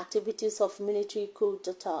at activities of military coup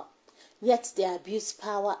d'etat, yet they abuse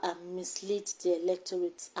power and mislead the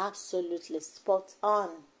electorate. Absolutely spot on.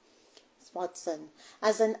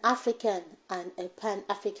 As an African and a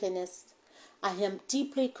Pan-Africanist, I am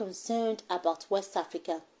deeply concerned about West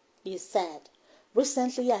Africa, he said.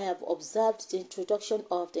 Recently, I have observed the introduction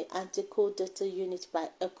of the anti-coup d'etat unit by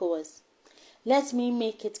ECOWAS. Let me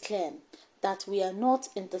make it clear that we are not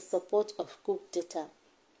in the support of coup d'etat.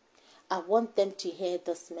 I want them to hear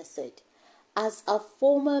this message. As a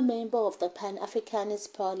former member of the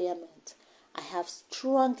Pan-Africanist Parliament, I have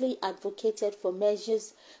strongly advocated for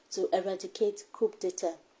measures to eradicate coup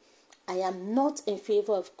d'etat. I am not in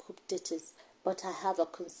favor of coup d'etats, but I have a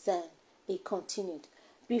concern, he continued.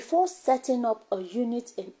 Before setting up a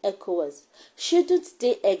unit in ECOWAS, shouldn't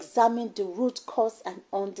they examine the root cause and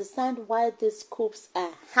understand why these coups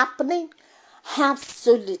are happening?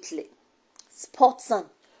 Absolutely. Spot on.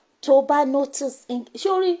 Toba notice in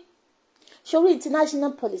Shori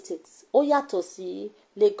international politics. Ó yàtọ̀ sí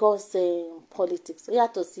Lagos politics. Ó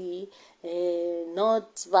yàtọ̀ sí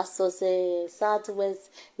North versus Southwest,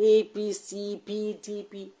 ABC,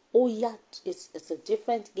 PDP. Ó yàtọ̀. It's a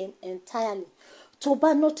different game entirely.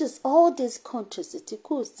 Toba notice all these countries, it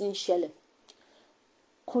equals in Shelley.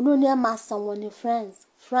 Colonial master one in France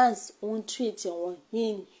won't treat one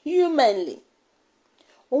inhumanly.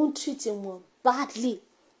 Won't treat one badly.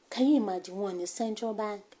 Can you imagine one in central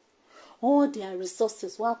bank? All their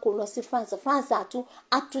resources, one colossal France are to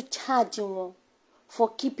charge one for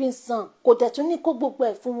keeping some.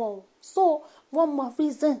 So, one more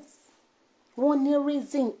reasons. One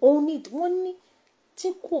reason, only one.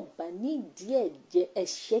 Tí kò bá ní díẹ̀ jẹ́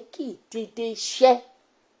ẹ̀ṣẹ̀ kì í dédé ṣẹ́.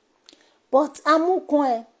 But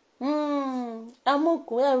amúkan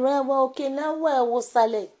Amúkùn ẹ̀rọ ẹ̀wọ̀ òkè lẹ́wọ̀ ẹ̀wọ̀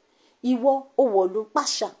sálẹ̀. Ìwọ ó wọ̀lú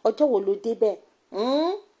pàṣà ọjọ́ wo ló débẹ̀?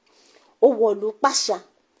 Ó wọ̀lú pàṣà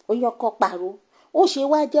ó yọkọ pàrọ̀. Ó ṣe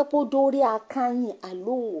wá jẹ́ pé ó dórí akáyìn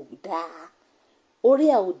àlọ́ ò dáa. Orí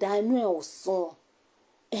ẹ̀ ò dáa, inú ẹ̀ ò sùn.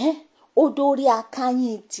 Ó dórí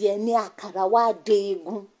akáyìn tiẹ̀ ní àkàrà wá dé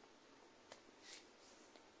egun.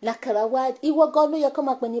 Làkàrà wá ìwọ gan ló yẹ kó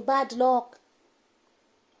máa pè ní bad luck.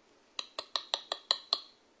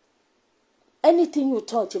 Anything you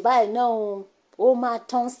touch báyìí náà ó máa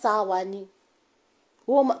turn sour ni.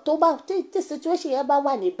 Tó bá tí situation yẹn bá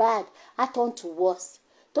wà ní bad, á turn to worse.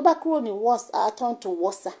 Tó bá kúrò ní worse, á turn to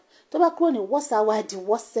worse. Tó bá kúrò ní worse, á wá di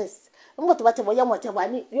worse. Nígbà tó bá tẹ̀ wọ́n yá wọn tẹ̀ wá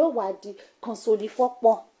ní yóò wá di kọ̀ǹsólì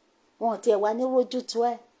fọ́pọ̀. Wọn tẹ̀ wá ní rójútu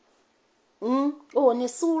ẹ̀. Ó ní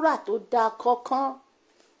súrà tó dáa kankan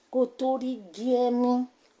kó torí gí ẹ̀mí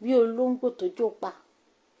bí olóńgbò tó jò pa.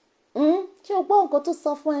 Ṣé o gbọ́ nǹkan tó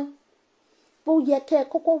sọ fún ẹ? Bó yẹ kẹ́ ẹ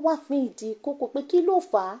kọ́kọ́ wá fún ìdí kókó pé kí ló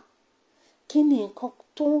fà á? Kí ni nǹkan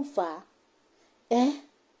tó ń fà á?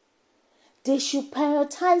 They should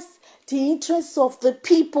prioritize the interests of the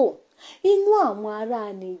people. Inú àwọn ará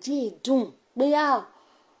Nàìjíríà dùn pé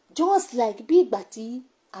just like bí ìgbà tí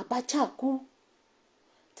Abacha kú.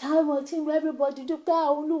 Táwọn tí everybody dúpẹ́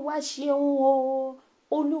Olúwa ṣeun o.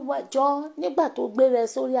 Olúwa jọ nígbà tó gbé rẹ̀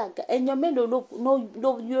sórí àga. Èèyàn mélòó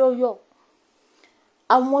ló yọ?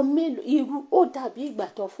 Àwọn mélòó irú ó dàbí ìgbà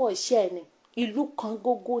tó fọ́ iṣẹ́ ni. Ìlú kan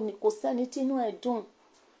gógó ni kò sẹ́ni tínú ẹ̀ dùn.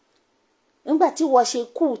 Nígbà tí wọ́n ṣe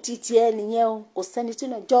kú títí ẹ nìyẹn o, kò sẹ́ni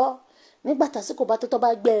tínú ẹ̀ jọ. Nígbà tásìkò bá tó bá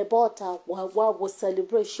gbé ẹ bọ́ọ̀ta, wá wo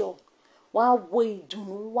celebration, wá wo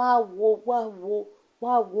ìdùnnú, wá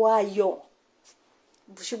wo ayọ̀.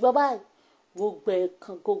 Ṣùgbọ́n báyìí gbogbo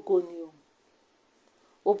ẹ̀kan gógó ni o.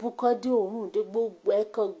 Òbúkọ́dé òórùn dé gbogbo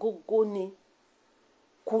ẹ̀kan gógó ni.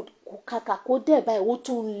 Kàkà kó dẹ̀ báyìí ó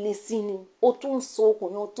tún lé sí ni. Ó tún so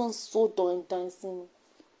ọkùnrin, ó tún so dandan sí ni.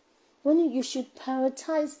 You should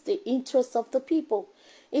prioritize the interests of the people.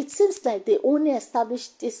 It seems like they only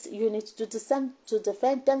established this unit to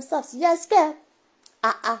defend themselves. Yes, girl.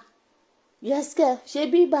 Yes, girl. Ṣé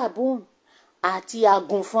bí baboon àti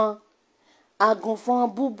àgùnfọn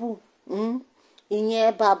búbù.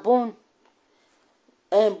 Ìyẹn baboon.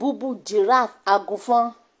 Búbù giraffe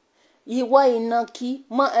àgùnfọn. Ìwọ ìnàkí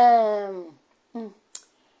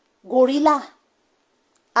gorilla.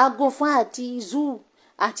 Àgùnfọn àti zoo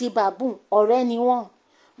àti baboon ọ̀rẹ́ ni wọ́n.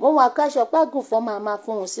 Mo wà káṣọ pé àgùnfọn máa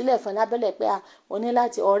fohùn sílẹ̀ fún lábẹ́lẹ̀ pé o ní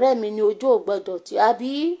láti ọ̀rẹ́ mi ni ojú ò gbọdọ̀ tí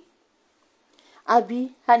àbí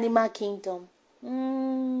animal kingdom.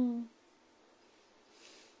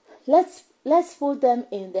 Let's put them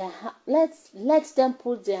in their let them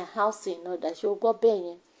put their house in order. Ṣé o gbọ́ bẹ́ẹ̀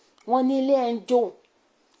yẹn? Wọ́n ní ilé ẹ̀ ń jò.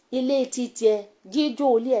 Ilé títí ẹ jíjó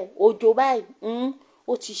ilé ẹ̀ òjò báyìí.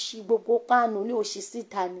 Ó ti ṣí gbogbo páànù ilé òṣì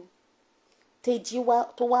síta ni. Tèjì wá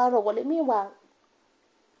tó wá rọ̀ wọlé mí wá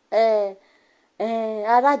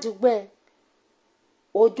aládùúgbò ẹ̀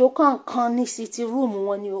òjò kankan ní city room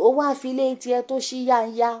wọn ni ó wá fi ilé tiẹ̀ tó ṣí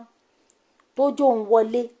yáyá tójó ń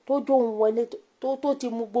wọlé tó ti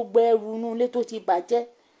mú gbogbo ẹrù inú ilé tó ti bàjẹ́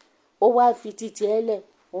ó wá fi títí ẹ lẹ̀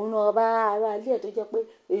òun náà bá ara ilé ẹ̀ tó jẹ́ pé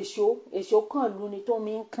èso kan lu ni tó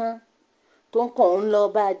mi ń kán tó ń kàn ń lọ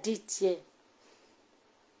bá dí tiẹ̀.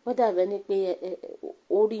 Ó dàbẹ́ ni pé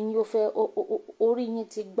orí yín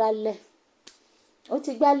ti gbálẹ̀. Ó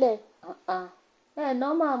ti gbálẹ̀.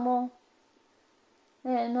 Normal mọ́.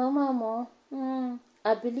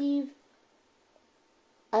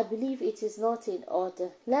 I believe it is not in order.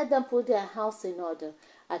 Let them put their house in order.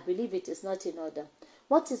 I believe it is not in order.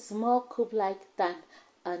 What is more coup-like than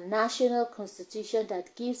a national constitution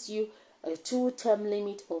that gives you a 2-term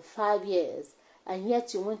limit of 5 years, and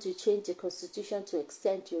yet you want to change the constitution to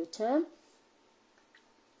extend your term?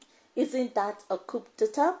 Isn't that a coup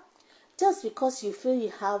d'etat? Just because you feel you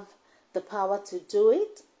have the power to do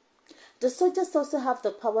it? The soldiers also have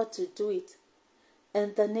the power to do it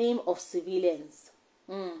in the name of civilians.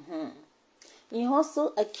 He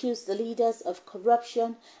also accused the leaders of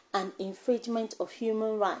corruption and infringement of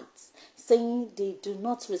human rights, saying they do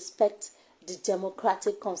not respect the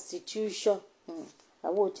democratic constitution.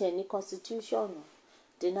 Any constitution.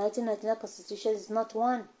 The 1999 constitution is not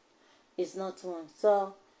one.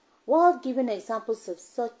 So, while giving examples of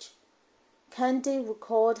such, Kandeh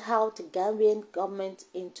recalled how the Gambian government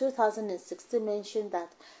in 2016 mentioned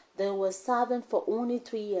that they were serving for only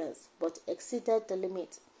 3 years but exceeded the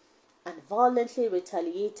limit and violently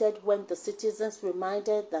retaliated when the citizens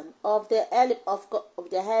reminded them of their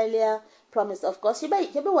earlier promise. Of course,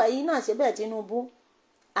 Tinubu.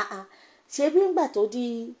 Ṣebí ńgbà tó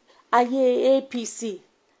di ayé APC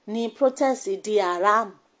ni protest di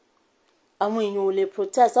haram. àwọn èèyàn ò lè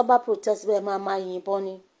protest, ọba protest bẹ́ẹ̀ máa yìnbọn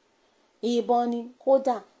ni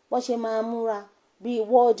kódà wọ́n ṣe máa múra bíi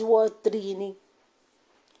World War III ni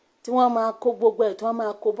tí wọ́n máa kó gbogbo ẹ̀ tí wọ́n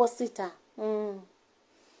máa kó bọ́ síta.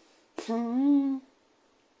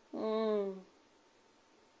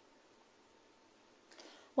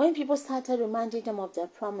 When people started reminding them of their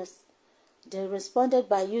promise, they responded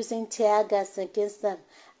by using tear gas against them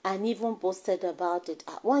and even boasted about it.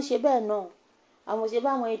 Wọ́n ṣe bẹ́ẹ̀ náà, àwọn ṣe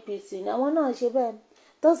bá àwọn APC ní àwọn náà ṣe bẹ́ẹ̀.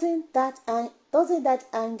 Doesn't that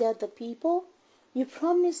anger the people? You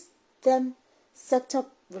promised them sector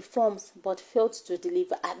reforms but failed to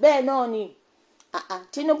deliver. Bẹ́ẹ̀ náà ni.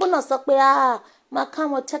 Tinubu náà sọ pé máa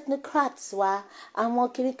káwọn technocrats wá àwọn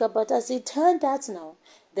kìnnìkan, but as it turned out now,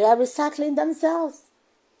 they are recycling themselves.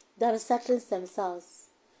 They are recycling themselves.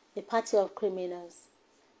 A party of criminals,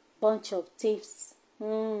 bunch of thieves,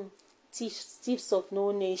 thieves of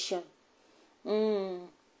no nation. Then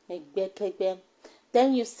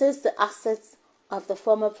you seize the assets of the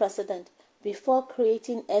former president before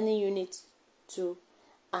creating any unit to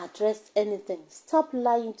address anything. Stop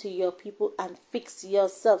lying to your people and fix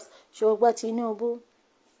yourselves. Shogba Tinubu.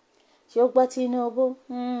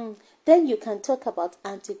 Then you can talk about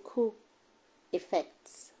anti-coup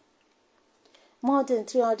effects. More than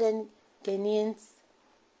 300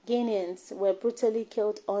 Guineans were brutally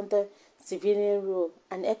killed under civilian rule,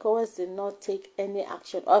 and ECOWAS did not take any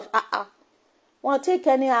action. Won't take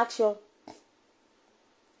any action.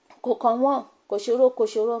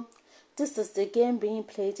 Koshoro. This is the game being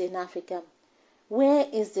played in Africa. Where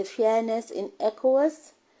is the fairness in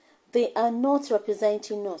ECOWAS? They are not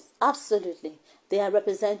representing us. Absolutely. They are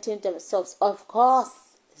representing themselves. Of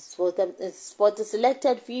course, it's for them. It's for the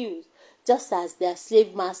selected few. Just as their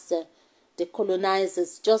slave master, the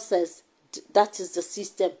colonizers, just as that is the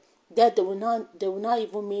system. That they will not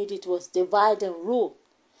even made it was divide and rule.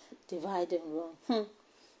 Divide and rule.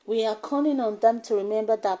 We are calling on them to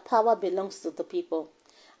remember that power belongs to the people.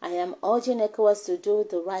 I am urging ECOWAS to do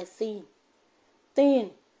the right thing.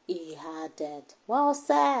 He had it. Well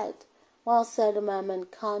said. Well said, Mama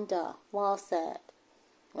Kandeh. Well said.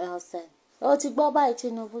 Well said. Oh, ti gbọ́ báyìí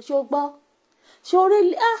Tinubu. Ṣó gbọ́? Ṣó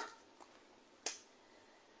really?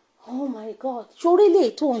 Oh my God. Ṣó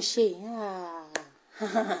really tó ń ṣe?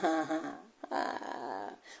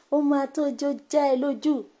 Ó máa tó jó já ẹ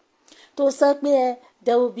lójú. Tó sọ pé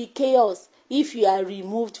there will be chaos if you are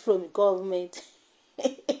removed from government.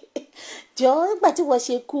 Jọ nígbà tí wọ́n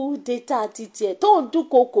ṣe coup data títí ẹ̀ tó ń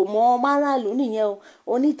dúnkokò mọ́ márààlú nìyẹn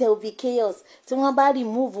o ní there will be chaos tí wọ́n bá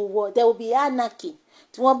remove war, there will be anarchy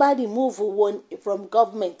tí wọ́n bá remove war from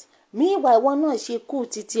government. Meanwhile wọ́n náà ṣe coup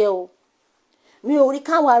títí ẹ̀ o. Mi ò rí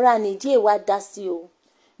káwọn ará Nigeria wá dá sí o.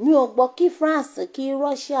 Mi ò gbọ́ kí France, kí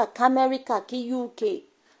Russia, kí America, kí UK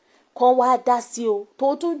kọ́ wá dá sí o.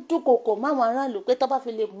 Tó tún dúnkokò máwọn aráàlú pé tó bá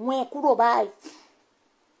fi lè mú ẹ kúrò báyìí,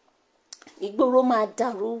 ìgboro máa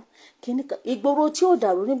dàrú. Ìgboro tí ò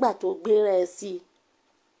dàrú nígbà tó gbéra ẹ sí.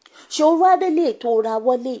 Ṣòro adélé tó ra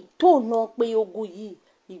wọlé tó ná pé ogun yìí,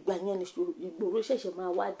 ìgbà yẹn ni ìgboro ṣẹ̀ṣẹ̀ máa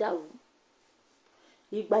wá dàrú.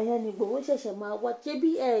 Ìgbà yẹn ni ìgboro ṣẹ̀ṣẹ̀ máa wá. Ṣé bí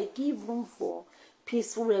give room for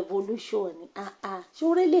peaceful revolution ni.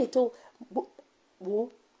 Ṣòro ilé tó wo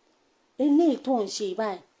ilé tó ń ṣe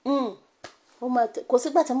báyìí. Kò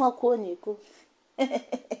sígbà tí wọ́n kó ní ikú.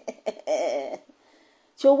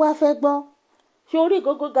 Ṣé o wá fẹ́ gbọ́? Ṣé orí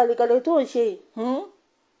gbogbo gàlẹ́gàlẹ́ tó ń ṣe?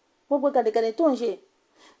 Gbogbo gàlẹ́gàlẹ́ tó ń ṣe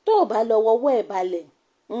tó ò bá lọ wọ́wọ́ ẹ̀ balẹ̀.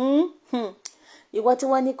 Ìwọ tí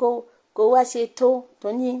wọ́n ní kó wá ṣe tó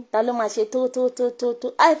ní ta ló máa ṣe tó.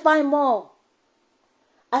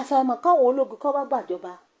 àìfàìmọ̀ káwọn ológun kọ́ bá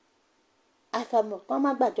gbàjọba. àìfàìmọ̀ kọ́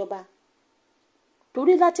má gbàjọba.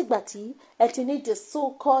 Torí látìgbà tí ẹ ti ní the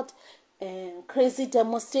so-called crazy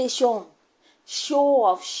demonstration, show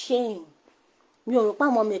of shame. Mi ò rò pé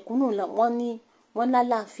àwọn mẹ̀kúnnù wọ́n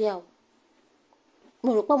lálàáfíà o. Mi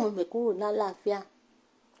ò rò pé àwọn mẹ̀kúnnù lálàáfíà.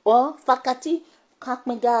 Fakati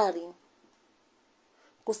kápín gààrí.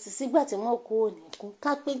 Kò sì sígbà tí wọ́n kó òní kún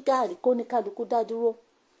kápín gààrí kó ní kálukú dá dúró.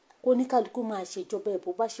 Kó ní kálukú máa ṣèjọba ẹ̀ bó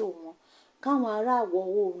bá ṣe wọ́n. Káwọn ará àwọ̀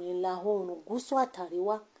oòrùn ìlà oòrùn gúúsù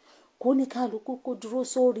àtàríwá kó ní kálukú kó dúró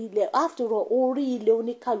sórí ilẹ̀. After all, orí ilẹ̀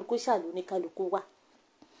oníkálukú ṣàlù oníkálukú wà.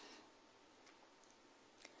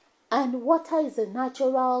 And water is a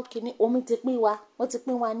natural kini. Omi ti pín wa, wọ́n ti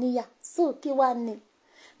pín wa níyà. So kí wá ní?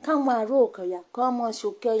 Káwọn ará òkèọ̀yà kọ́ ọmọ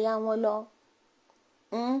ṣòkè ọ̀yà wọn lọ.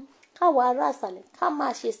 Káwọn ará àṣàlẹ̀ ká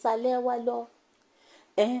máa ṣe ṣàlẹ̀ wa lọ.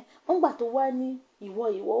 Wọ́n gbà tó wá ní ìwọ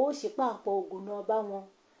ó ṣe pàpọ̀ ogun náà bá wọn.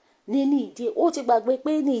 Ní Níjẹ̀, ó ti gbàgbé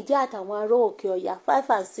pé Níjẹ̀ àtàwọn ará òkèọ̀yà 5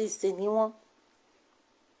 and 6 ni wọ́n.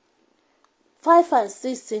 5 and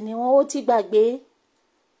 6 ni wọ́n, ó ti gbàgbé.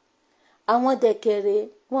 àwọn dẹ̀kẹ̀rẹ̀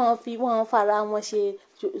wọ́n fara wọn ṣe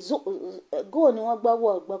góò ni wọ́n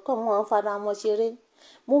gbọ́wọ́ ọ̀gbọ́kàn wọ́n fara wọn ṣeré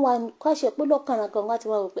mo wà kọ́ṣe pé lọ́kànràn kan wá ti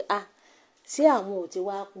wá wò pé ṣé àwọn ò ti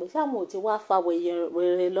wá pè ṣé àwọn ò ti wá fa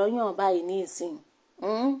wèrè lọ́yàn báyìí ní ìsìn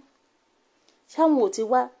ṣé àwọn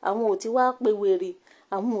ò ti wá pè wèrè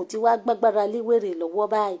àwọn ò ti wá gbágbára lé wèrè lọ́wọ́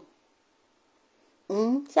báyìí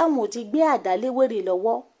ṣé àwọn ò ti gbé àdá lé wèrè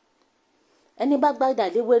lọ́wọ́ ẹni bá gbàdá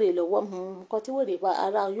lé wèrè lọ́wọ́ nǹkan tí wèrè bá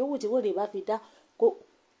ara yòówù tí wèrè bá fi dá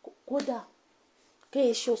kódà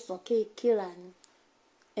kéè ṣòsàn kéè kíra ni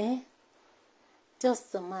just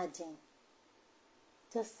imagine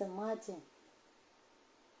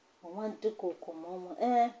wọ́n dúnkòokò mọ́ wọn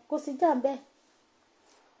kò sí jàǹbẹ́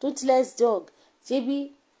toothless dog ṣé bí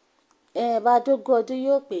bá dógún ọdún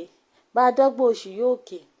yóò pé bá dọ́gbọ̀n oṣù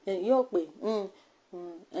yóò pé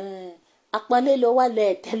àpọ́nlé ló wà lọ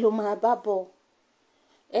ẹ̀tẹ́ ló máa bá bọ̀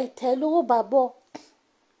ẹ̀tẹ́ ló bá bọ̀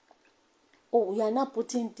we are not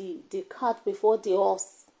putting the cart before the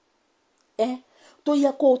horse tó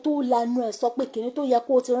yẹ kó o tó lanu ẹ̀ sọ pé kìnní tó yẹ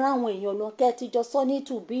kó o ti rán àwọn èèyàn lọ kẹ́ ẹ ti jọ sọ ní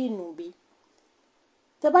tùbí ìnùbí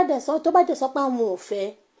tó bá dẹ̀ sọ pé àwọn ò fẹ́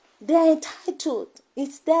they are entitled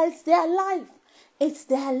it's their life it's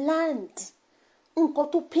their land nǹkan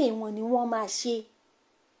tó pè wọ́n ni wọ́n máa ṣe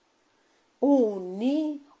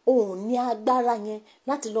òun ní agbára yẹn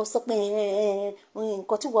láti lọ sọ pé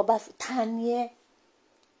nǹkan tí wọ́n bá fi ta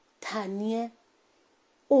ni ẹ́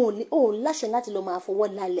òun láṣẹ láti lọ máa fọwọ́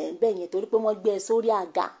lálẹ́ bẹ́ẹ̀ yẹn torí pé wọ́n gbé ẹ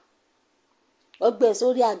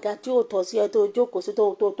sórí àga tí ó tọ́ sí ẹ tó jókòó sí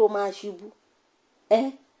tó máa ṣubú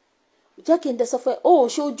jẹ́ kí n dẹ sọ fún ẹ ó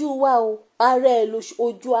ṣojú wa o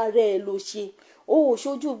ojú ara ẹ ló ṣe ó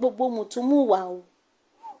ṣojú gbogbo mùtúmùwà o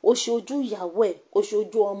ó ṣojú ìyàwó ẹ ó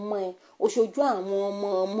ṣojú ọmọ ẹ ó ṣojú àwọn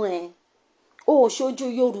ọmọ ẹ ó ṣojú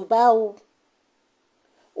Yorùbá o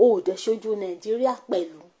ó dẹ̀ ṣojú Nàìjíríà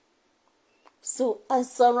pẹ̀lú so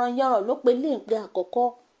àìsọ̀rọ̀ yànràn ló pe léèpé àkọ́kọ́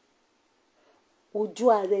ojú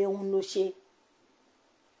ara ẹ òun ló ṣe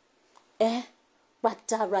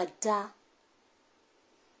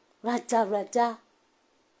rádaràda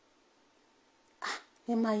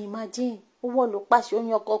ẹ máa imagine owó ló pàṣẹ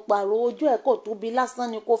oyan ọkọ pààrọ̀ ojú ẹ̀ kò tóbi lásán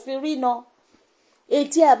ni kò fi rí náà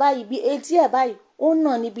etí ẹ̀ báyìí ó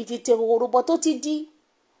nà níbi títẹ orúbọ tó ti dí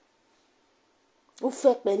ó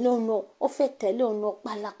fẹ́ tẹ̀lé ọ̀nà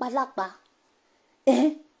pàlàpàlàpà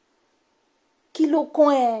kí ló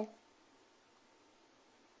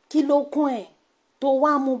kún ẹ tó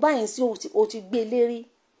wá mú báyìí sí o ti gbé lérí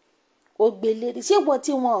ṣé ìwọ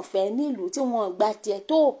tí wọn ò fẹ́ nílùú tí wọn gba tiẹ̀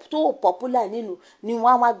tó popular nílùú ni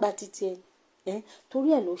wọ́n á wá gba títí ẹ torí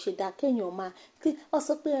ẹ̀ ló ṣe dá kéèyàn máa ọ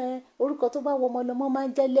sọ pé orúkọ tó bá wọ ọmọ lọmọ máa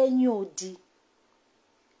ń jẹ́ lẹ́yìn odi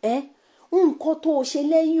nǹkan tó o ṣe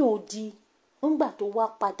lẹ́yìn odi ńgbà tó wá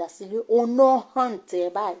padà sílé ọ̀nà hàn tẹ̀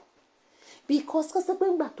báyìí because kọ́sọ́ pé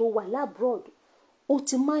ńgbà tó wà labroad o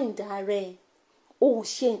ti mind ara ẹ̀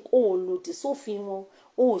o lòdì sófin wọn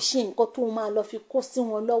o ṣe nǹkan tó máa lọ fi kó sí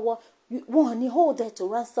wọn lọ́wọ́ wọn ni hold it to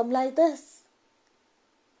ransom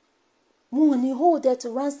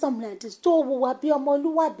like this tó wùwà bí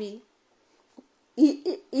ọmọlúwàbí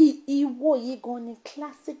ìwọ yìí gan ni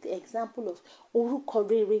classic example of orúkọ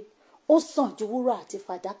rere ó sàn ju wúrà àti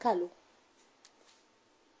fàdákà lọ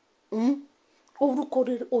orúkọ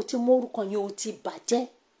rere o ti mọ orúkọ yẹn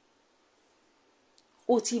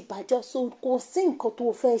o ti bàjẹ́ so kò sí nǹkan tó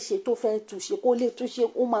fẹ́ ṣe tó fẹ́ túnṣe kó lè túnṣe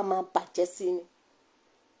ó máa bàjẹ́ sí ni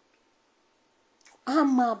a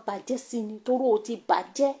máa bàjẹ́ sí ni torí o ti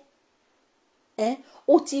bàjẹ́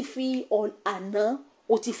o ti fi àná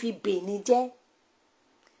o ti fi bèèní jẹ́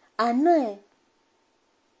àná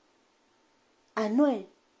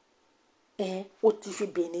ẹ̀ o ti fi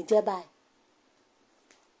bèèní jẹ́ báyìí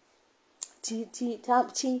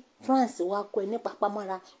tí France wá kó ẹ ní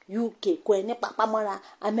papámọ́ra UK kó ẹ ní papámọ́ra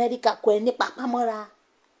Amẹ́ríkà kó ẹ ní papámọ́ra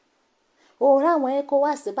òòrùn àwọn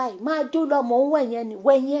ECOWAS báyìí máa dún lọ́mọ òun wẹ̀yẹn ni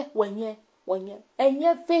wẹ̀yẹn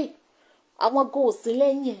ẹ̀yẹn fẹ́ àwọn kò sí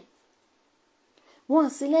lẹ́yìn ẹ̀ wọ́n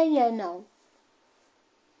sí lẹ́yìn ẹ̀ náà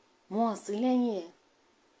wọ́n sí lẹ́yìn ẹ̀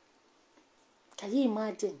can you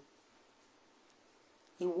imagine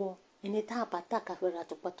ìwọ ẹni tá a bá tàkà fẹ́ ra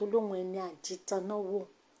tọpa tó lóhun ẹni àjítàn náà wò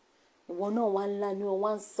ìwọ náà wá ńlá ni wọ́n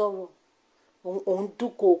wá ń sọ̀rọ̀ òun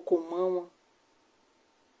dúnkòokò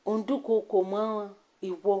mọ́ wọn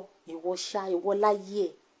ìwọ ṣá ìwọ láyé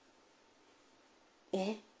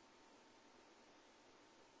ẹ̀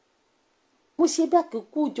mo ṣe bẹ́ẹ̀ kí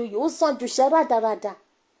kú ìjòyè ó sàn ju ṣẹ́ rádaràda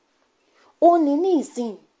ó ní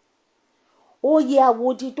ìsìn oyè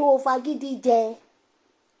àwòdì tó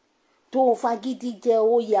fagídí jẹ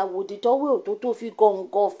oyè àwòdì tọ́wé òtó tó fi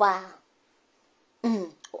gọ̀ǹgọ̀ fa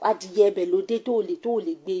adìyẹ ẹbẹ̀ ló dé tó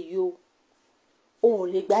lè gbé yìí o ò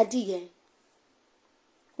lè gbádìyẹ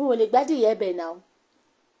ò lè gbádìyẹ bẹ̀ náà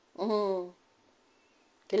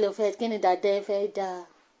kí ló fẹ́ kí ni dàda ẹ fẹ́ dà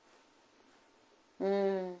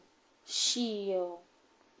ṣí ọ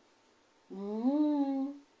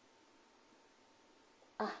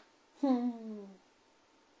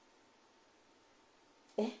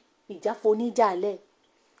ìjà foníjàlẹ̀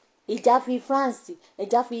ìjà fi France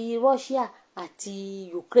ìjà fi Russia àti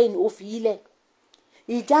Ukraine ó fi ilẹ̀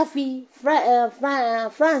ìjà fi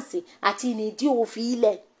France àti Niger ó fi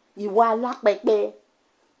ilẹ̀ ìwà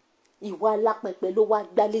alápẹ̀pẹ̀ ló wá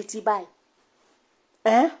gbá létí báyìí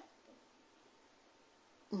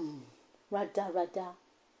rádaràda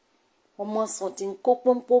ọmọ sàn tí ń kó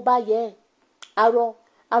pọ́npọ́ báyẹ̀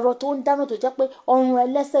arọ tó ń dáná tó jẹ́ pé ọrùn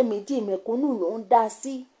ẹlẹ́sẹ̀ méjì mẹ̀kúnnù ló ń dá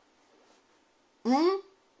sí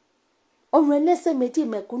ọrùn ẹlẹ́sẹ̀ méjì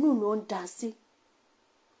mẹ̀kúnnù ló ń dá sí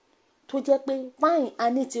tó jẹ́ pé fáìn a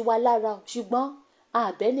ní tiwa lára ṣùgbọ́n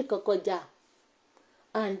àbẹ́ nìkan kọjá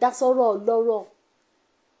à ń dá sọ́rọ̀ ọlọ́rọ̀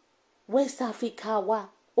West Africa wa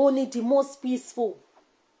ó ní the most peaceful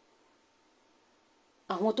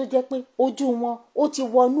àwọn tó jẹ́ pé ojú wọn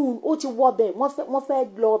ó ti wọbẹ̀ wọ́n fẹ́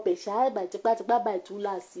lọ ọbẹ̀ ṣáà bàtìpátìpá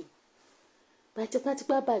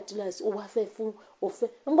bàtúláàsì ó wá fẹ́ fún òfẹ́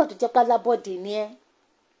nígbà tó jẹ́ pé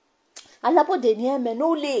alábọ̀dé ni ẹ mẹ́ni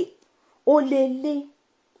ó lè lé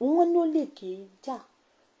wọ́n ní ó lè kì í jà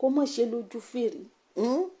kó mọ̀ ṣe lójú fèrè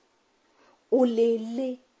ó lè lé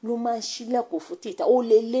ló máa ń ṣílẹ̀kùn fún tìta ó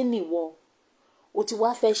lè lé nìwọ ó ti wá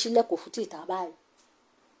fẹ́ ṣílẹ̀kùn fún tìta báyìí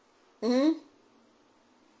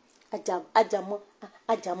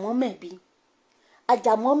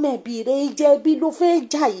àjàmọ́ mẹ̀bí rẹ̀ jẹ́ bí ló fẹ́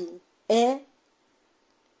jà yìí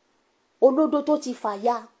olódó tó ti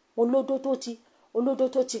fàya olódó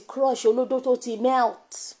tó ti crush olódó tó ti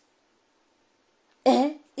melt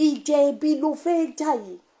ìjẹ́ bí ló fẹ́ jà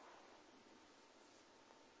yìí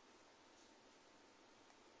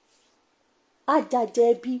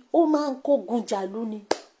àjàjẹ̀bi ó máa ń kógun jàlú ni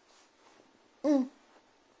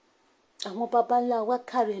àwọn baba ńlá wa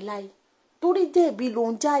kárẹ̀ láì torí dèbí ló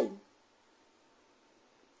ń jà yìí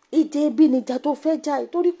ìdèbí níjà tó fẹ́ jà yìí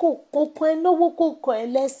torí kò kàn ẹ́ lọ́wọ́ kò kàn ẹ́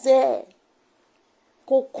lẹ́sẹ̀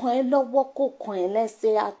kò kàn ẹ́ lọ́wọ́ kò kàn ẹ́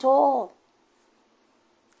lẹ́sẹ̀ àtọ́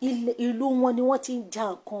ìlú wọn ni wọ́n ti ń ja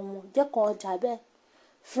nǹkan wọn jẹ́ kan ọjà bẹ́ẹ̀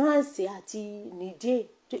France àti Niger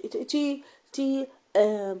tí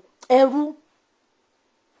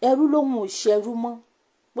ẹrú lòun ò ṣẹrú mọ́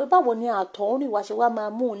pé báwo ni àtọ̀húnrìn wá ṣe wá máa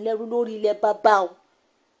mú un lẹ́rú lórí ilẹ̀ bàbá o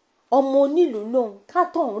ọmọ onílùú lòun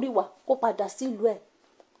kátọ̀húnrìn wá kó padà sílùú ẹ̀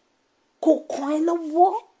kò kàn ẹ́ lọ́wọ́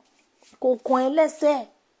kò kàn ẹ́ lẹ́sẹ̀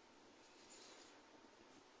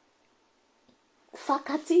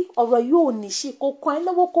fàkàtì ọ̀rọ̀ yóò níṣì kò kàn ẹ́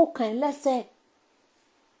lọ́wọ́ kò kàn ẹ́ lẹ́sẹ̀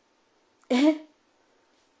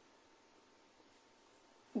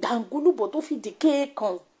dàǹgúlùbọ̀ tó fìdí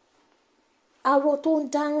kéèkàn arọ tó ń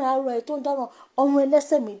dáràn ọrùn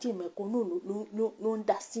ẹlẹ́sẹ̀ méjì mẹ̀kúnnù ló ń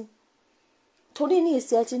dá sí torí ní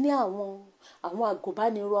ìsẹ́ ti ní àwọn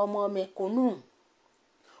àgùnbánirọ̀ ọmọ mẹ̀kúnnù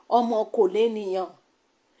ọmọ kò lénìyàn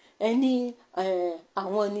ẹni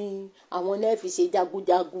àwọn lẹ́ẹ̀fì ṣe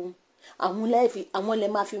jagunjagun àwọn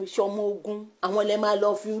lẹ́ẹ̀ máa fi ṣọmọ ogun àwọn lẹ́ẹ̀ máa lọ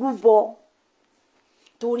fi rúbọ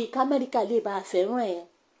torí k'Amẹ́ríkà lè bá a fẹ́ràn ẹ̀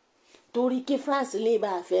torí kí France lè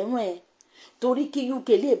bá a fẹ́ràn ẹ̀ torí kí UK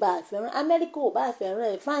lè bá a fẹ́ràn Amẹ́ríkà ò bá a fẹ́ràn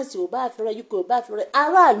ẹ̀ France ò bá a fẹ́ràn UK ò bá a fẹ́ràn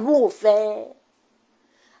aráàlú ò fẹ́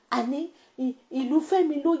àní ìlú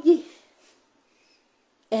fẹ́mi lóyè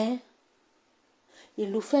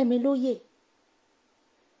ìlú fẹ́mi lóyè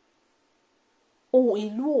ohun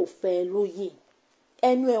ìlú ò fẹ́ lóyè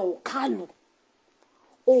ẹnu ẹ̀ ò kálù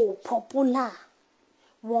ò pọ́pùlà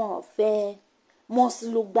wọn ò fẹ́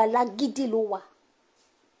mọ̀sílógbàlá gidi ló wà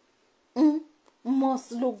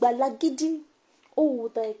mọ̀sílógbàlá gidi ò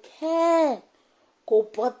tẹ̀ kẹ́ kò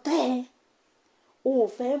bọ́ tẹ́ ò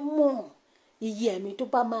fẹ́ mọ̀ iye ẹ̀mí tó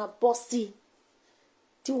bá máa bọ́ sí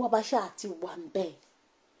tí wọ́n bá ṣáà ti wà ń bẹ̀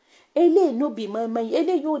eléyìí nóbì mọ́mọ́ yìí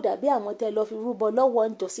eléyìí yóò dàbí àwọn tẹ́ lọ fi rúbọ lọ́wọ́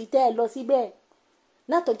ń jọ̀sí tẹ́ lọ síbẹ̀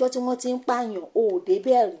látọjọ́ tí wọ́n ti ń pààyàn òde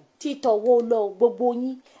bẹ́ẹ̀rì títọ́wọ́ lọ gbogbo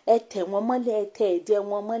yín ẹ tẹ̀ wọ́n mọ́lẹ̀ ẹ tẹ̀ ẹ̀jẹ̀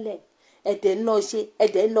wọn mọ́lẹ̀ ẹ̀dẹ̀ ń lọ ṣe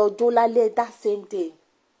ẹ̀dẹ̀ ń lọ jó lálẹ́ that same day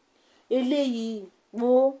eléyìí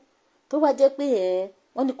wo tó bá jẹ́ pé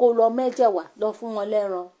wọ́n ní kó lọ mẹ́jẹ̀ wá lọ fún wọn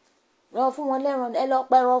lẹ́ran ẹ lọ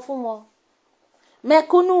pẹran fún wọn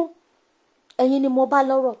mẹ̀kúnnù ẹ̀yin ni mo bá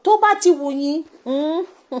lọ́rọ̀ tó bá ti wù yín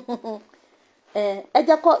ẹ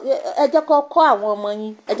jẹ́ kó kọ́ àwọn ọmọ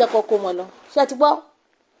yín ẹ jẹ́ kó kó wọn lọ ṣé ti gbọ́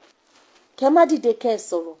kẹ́ má dìde kẹ́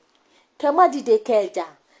sọ̀rọ̀ kẹ́ má dìde kẹ́ jà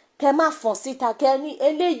kẹ́ má fọ̀n síta kẹ́ ní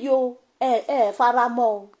eléyìí o ẹ faramọ́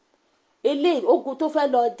o eléyìí ogun tó fẹ́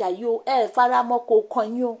lọ jà yìí o ẹ faramọ́ kò kàn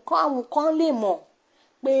yín o kọ́ àwọn kan lè mọ̀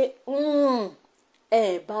pé ẹ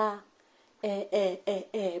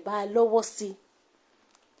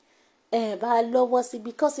bá lọ́wọ́ sí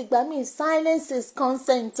because ìgbà míì silence is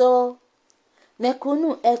consent o mẹ̀kúnnù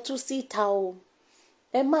ẹ tú síta o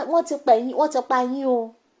wọ́n ti pa yín o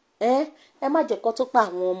ẹ má jẹ́ kó tó pa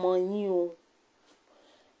àwọn ọmọ yín o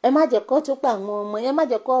ẹ má jẹ́ kó tó pa àwọn ọmọ yẹn, ẹ má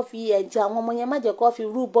jẹ́ kó fi ẹ̀jẹ̀ àwọn ọmọ yẹn, ẹ má jẹ́ kó fi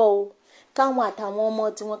rúbọ o káwọn àtàwọn ọmọ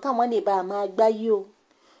tiwọn káwọn lè bá a máa gbáyé o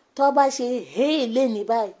tó bá ṣe lé ní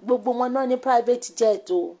báyìí gbogbo wọn náà ní private jet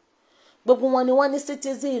o gbogbo wọn ni wọ́n ní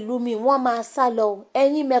citizen ìlú mi wọ́n máa sá lọ o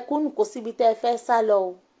ẹ̀yin mẹ̀kúnnù kò síbi tẹ́ ẹ fẹ́ sá lọ o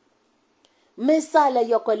mísàlẹ̀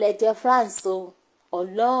yọkọ̀lẹ̀ jẹ́ France o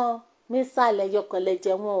ọlọ́run mísàlẹ̀ yọkọ̀lẹ̀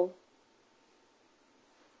jẹ́ wọn o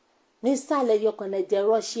mísàlẹ̀ yọkọ̀lẹ̀ jẹ́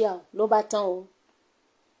Russia ló bá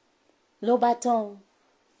tán o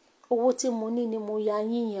owó tí mo ní ni mo ya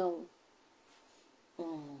yíyan o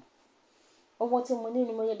owó tí mo ní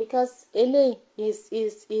ni mo ya because eléyìí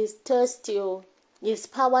is thirsty o is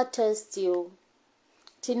power thirsty o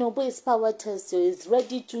Tinubu is power thirsty o is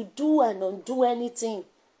ready to do and undo anything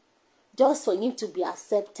just for him to be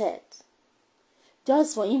accepted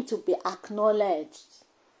just for him to be acknowledged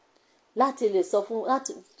láti lè sọ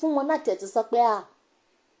fún wọn láti ẹ̀ ti sọ pé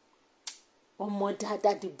ọmọ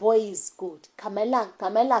dáadáa the boy is good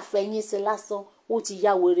Kamela fẹ̀yìn sí lásán ó ti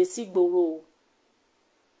ya wèrè sí gbòòrò o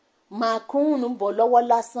Macron ń bọ̀ lọ́wọ́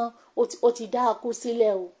lásán ó ti dá akú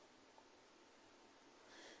sílẹ̀ o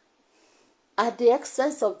at the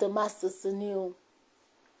expense of the masses ni o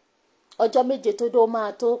ọjọ́ méje tó dó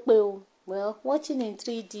máa tó pé o well watching in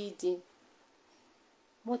 3D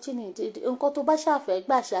nǹkan tó bá ṣàfẹ́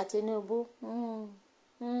gbàṣà Tinubu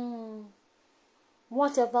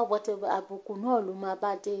whatever àbùkù náà ló máa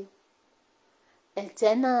bá dé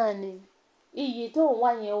ẹ̀tẹ́ náà ni iyì tó ń wá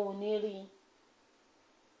yẹn ò ní rí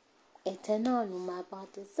ẹ̀tẹ́ náà ló máa bá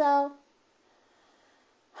dé so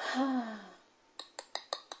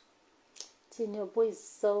Tinubu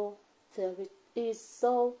is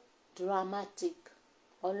so dramatic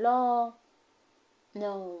ọlọ́ọ̀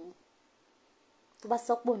no tó bá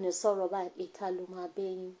sọ pé ò ní sọ̀rọ̀ báyìí ìta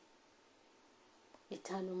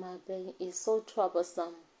ló máa bẹ́yìn is so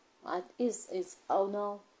troublesome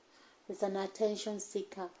is an attention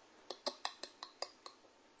seeker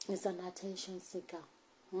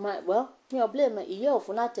well mi ò blame ìyá ò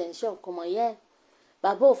fún attention kan mọ́ yẹ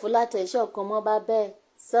bàbá ò fún attention kan mọ́ bá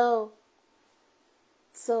bẹ́ẹ̀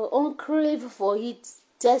so on crave for it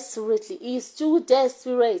desperately he is too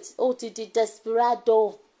desperate ó ti di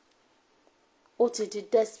desperado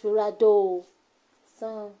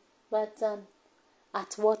so but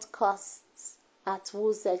at what cost at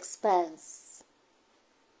whose expense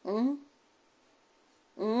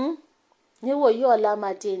níwò yí ọ̀la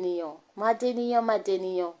máa dé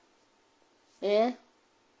ènìyàn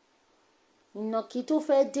ìnàkí tó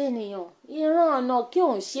fẹ́ dé ènìyàn ìran ọ̀nà kí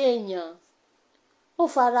òun ṣe èèyàn ó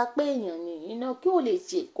fara pé èèyàn ni ìnàkí ò lè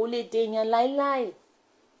ṣe kó lè dé èèyàn láíláì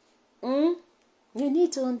you need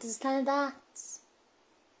to understand that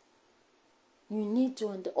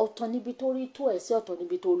ọ̀tọ̀ níbi tó rí tó ẹ̀ sí ọ̀tọ̀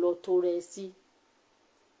níbi tó lọ tó rẹ̀ sí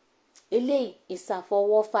eléyìí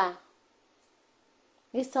ìsàfọwọ́fà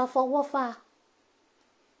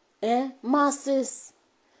masses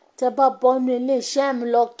tẹ bá bọ́nu iléeṣẹ́ mi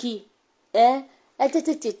lọ́kì ẹ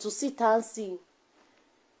tètè tú síta ń sí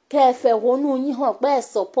kẹ́ ẹ fẹ̀hónú yín hàn pé ẹ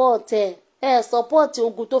support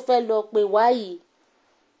ogun tó fẹ́ lọ pè wáyìí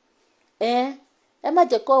ẹ má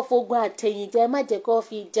jẹ́ kó fogun àtẹ̀yìnjẹ ẹ má jẹ́ kó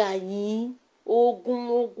fi jà yín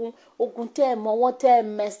ogun tẹ́ ẹ mọ́wọ́ tẹ́ ẹ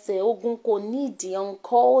mẹsẹ̀ ogun kò nídìí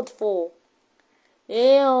uncalled for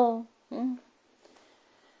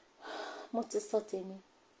mo ti sọ tèmi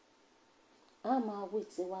a máa wí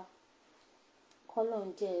tiwa kọ́lọ̀ ń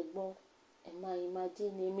jẹ́ ẹ gbọ́ ẹ máa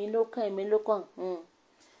imagine èmi ló kàn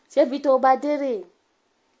ṣébi tó bá dérè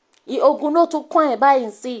ogun ló tún kàn ẹ́ báyìí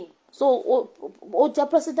sí so ó jẹ́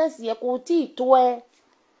president yẹ kó tí ì tó ẹ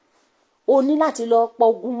o ní láti lọ pọ̀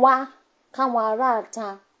ogun wá káwọn aráàta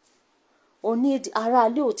o ní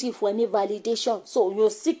aráalé ò tí ì fún ẹ ní validation so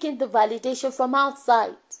you're seeking the validation from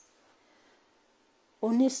outside o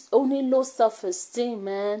ní low self-esteem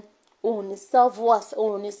man o ní self-worth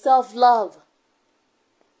o ní self-love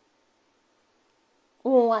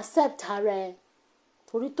o accept ara ẹ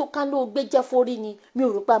torí tó ká ló gbé jẹ́ forí ni mi ò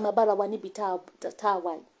rò pé a máa bára wa níbi tá a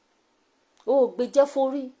wà yìí ó gbé jẹ́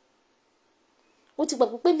forí ó ti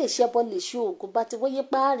gbàgbọ́ pé lè ṣẹbọ lè ṣe oògùn bá ti wáyé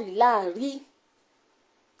páàrí láàrí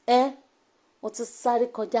ó ti sáré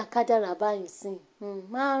kọjá kádàrá báyìí sí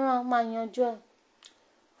máa yanjú ẹ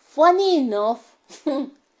funny enough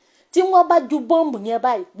tí wọ́n bá ju bọ́ǹbù yẹn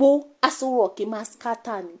báyìí wo Aso Rock máa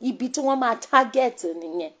scatter ní ibi tí wọ́n máa target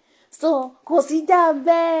nìyẹn so kò sí jà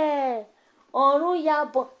bẹ́ẹ̀ ọ̀run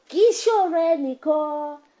yabọ̀ kì í ṣòro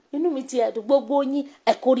ẹnìkan inú mi ti ẹ̀dùn gbogbo yín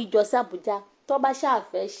ẹ̀kọ́ ìjọ sí Àbújá tó bá ṣáà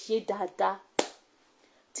fẹ́ ṣe dáadáa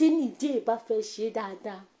tí Niger bá fẹ́ ṣe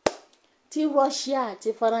dáadáa tí Russia àti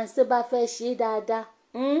Faransé bá fẹ́ ṣe dáadáa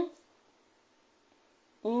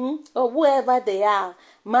or whoever they are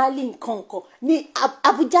Mali nkankan ní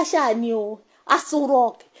Abuja ṣáà ni o Aso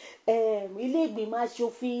Rock ilé ìgbìmọ̀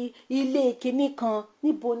aṣòfin ilé kinní kan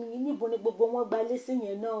níbo ni gbogbo wọn gba lé sí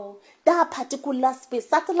yẹn náà o that particular space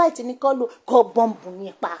satellite ní kọ́ ló kọ́ bọ́ǹbù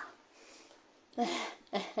yẹn pa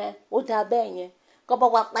ó dà bẹ́ẹ̀ yẹn kọ́ bá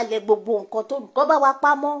wa palẹ̀ gbogbo nǹkan tó kọ́ bá wa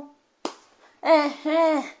pamọ́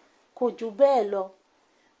kò jù bẹ́ẹ̀ lọ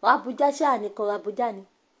Abuja ṣáà ni kọ́ Abuja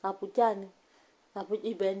ni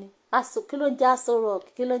ibẹ̀ ni kí ló ń jẹ́ Aso Rock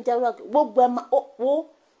kí ló ń jẹ́ rock gbogbo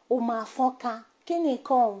ó máa fọ́n ká kí ni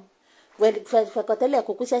nǹkan ọ̀hún fẹ̀kọ̀tẹ́lẹ̀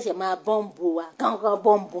kúkú ṣẹ̀ṣẹ̀ máa bọ́ǹbù wa gángan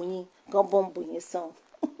bọ́ǹbù yín sàn.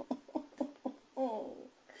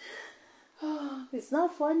 It's not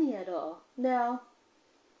funny at all. No,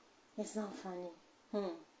 it's not funny.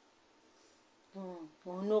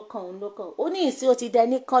 Òun ló kàn ó ní ìsí ó ti dẹ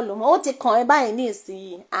ní kan ló mọ ó ti kàn ẹ́ báyìí ní ìsí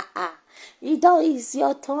it's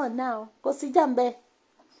your turn now kò sí jàǹbẹ́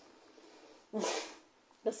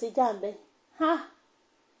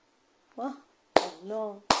wọ́n ọ̀nà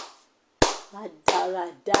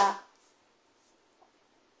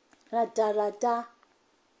rádaràda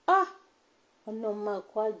ọ̀nà máa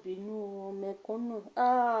kó àgbínú mẹ̀kúnnù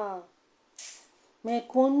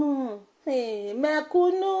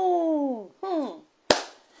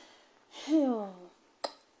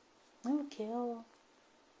okay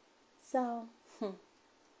so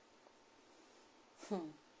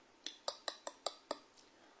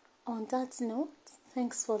on that note,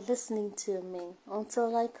 thanks for listening to me.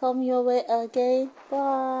 Until I come your way again,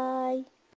 bye.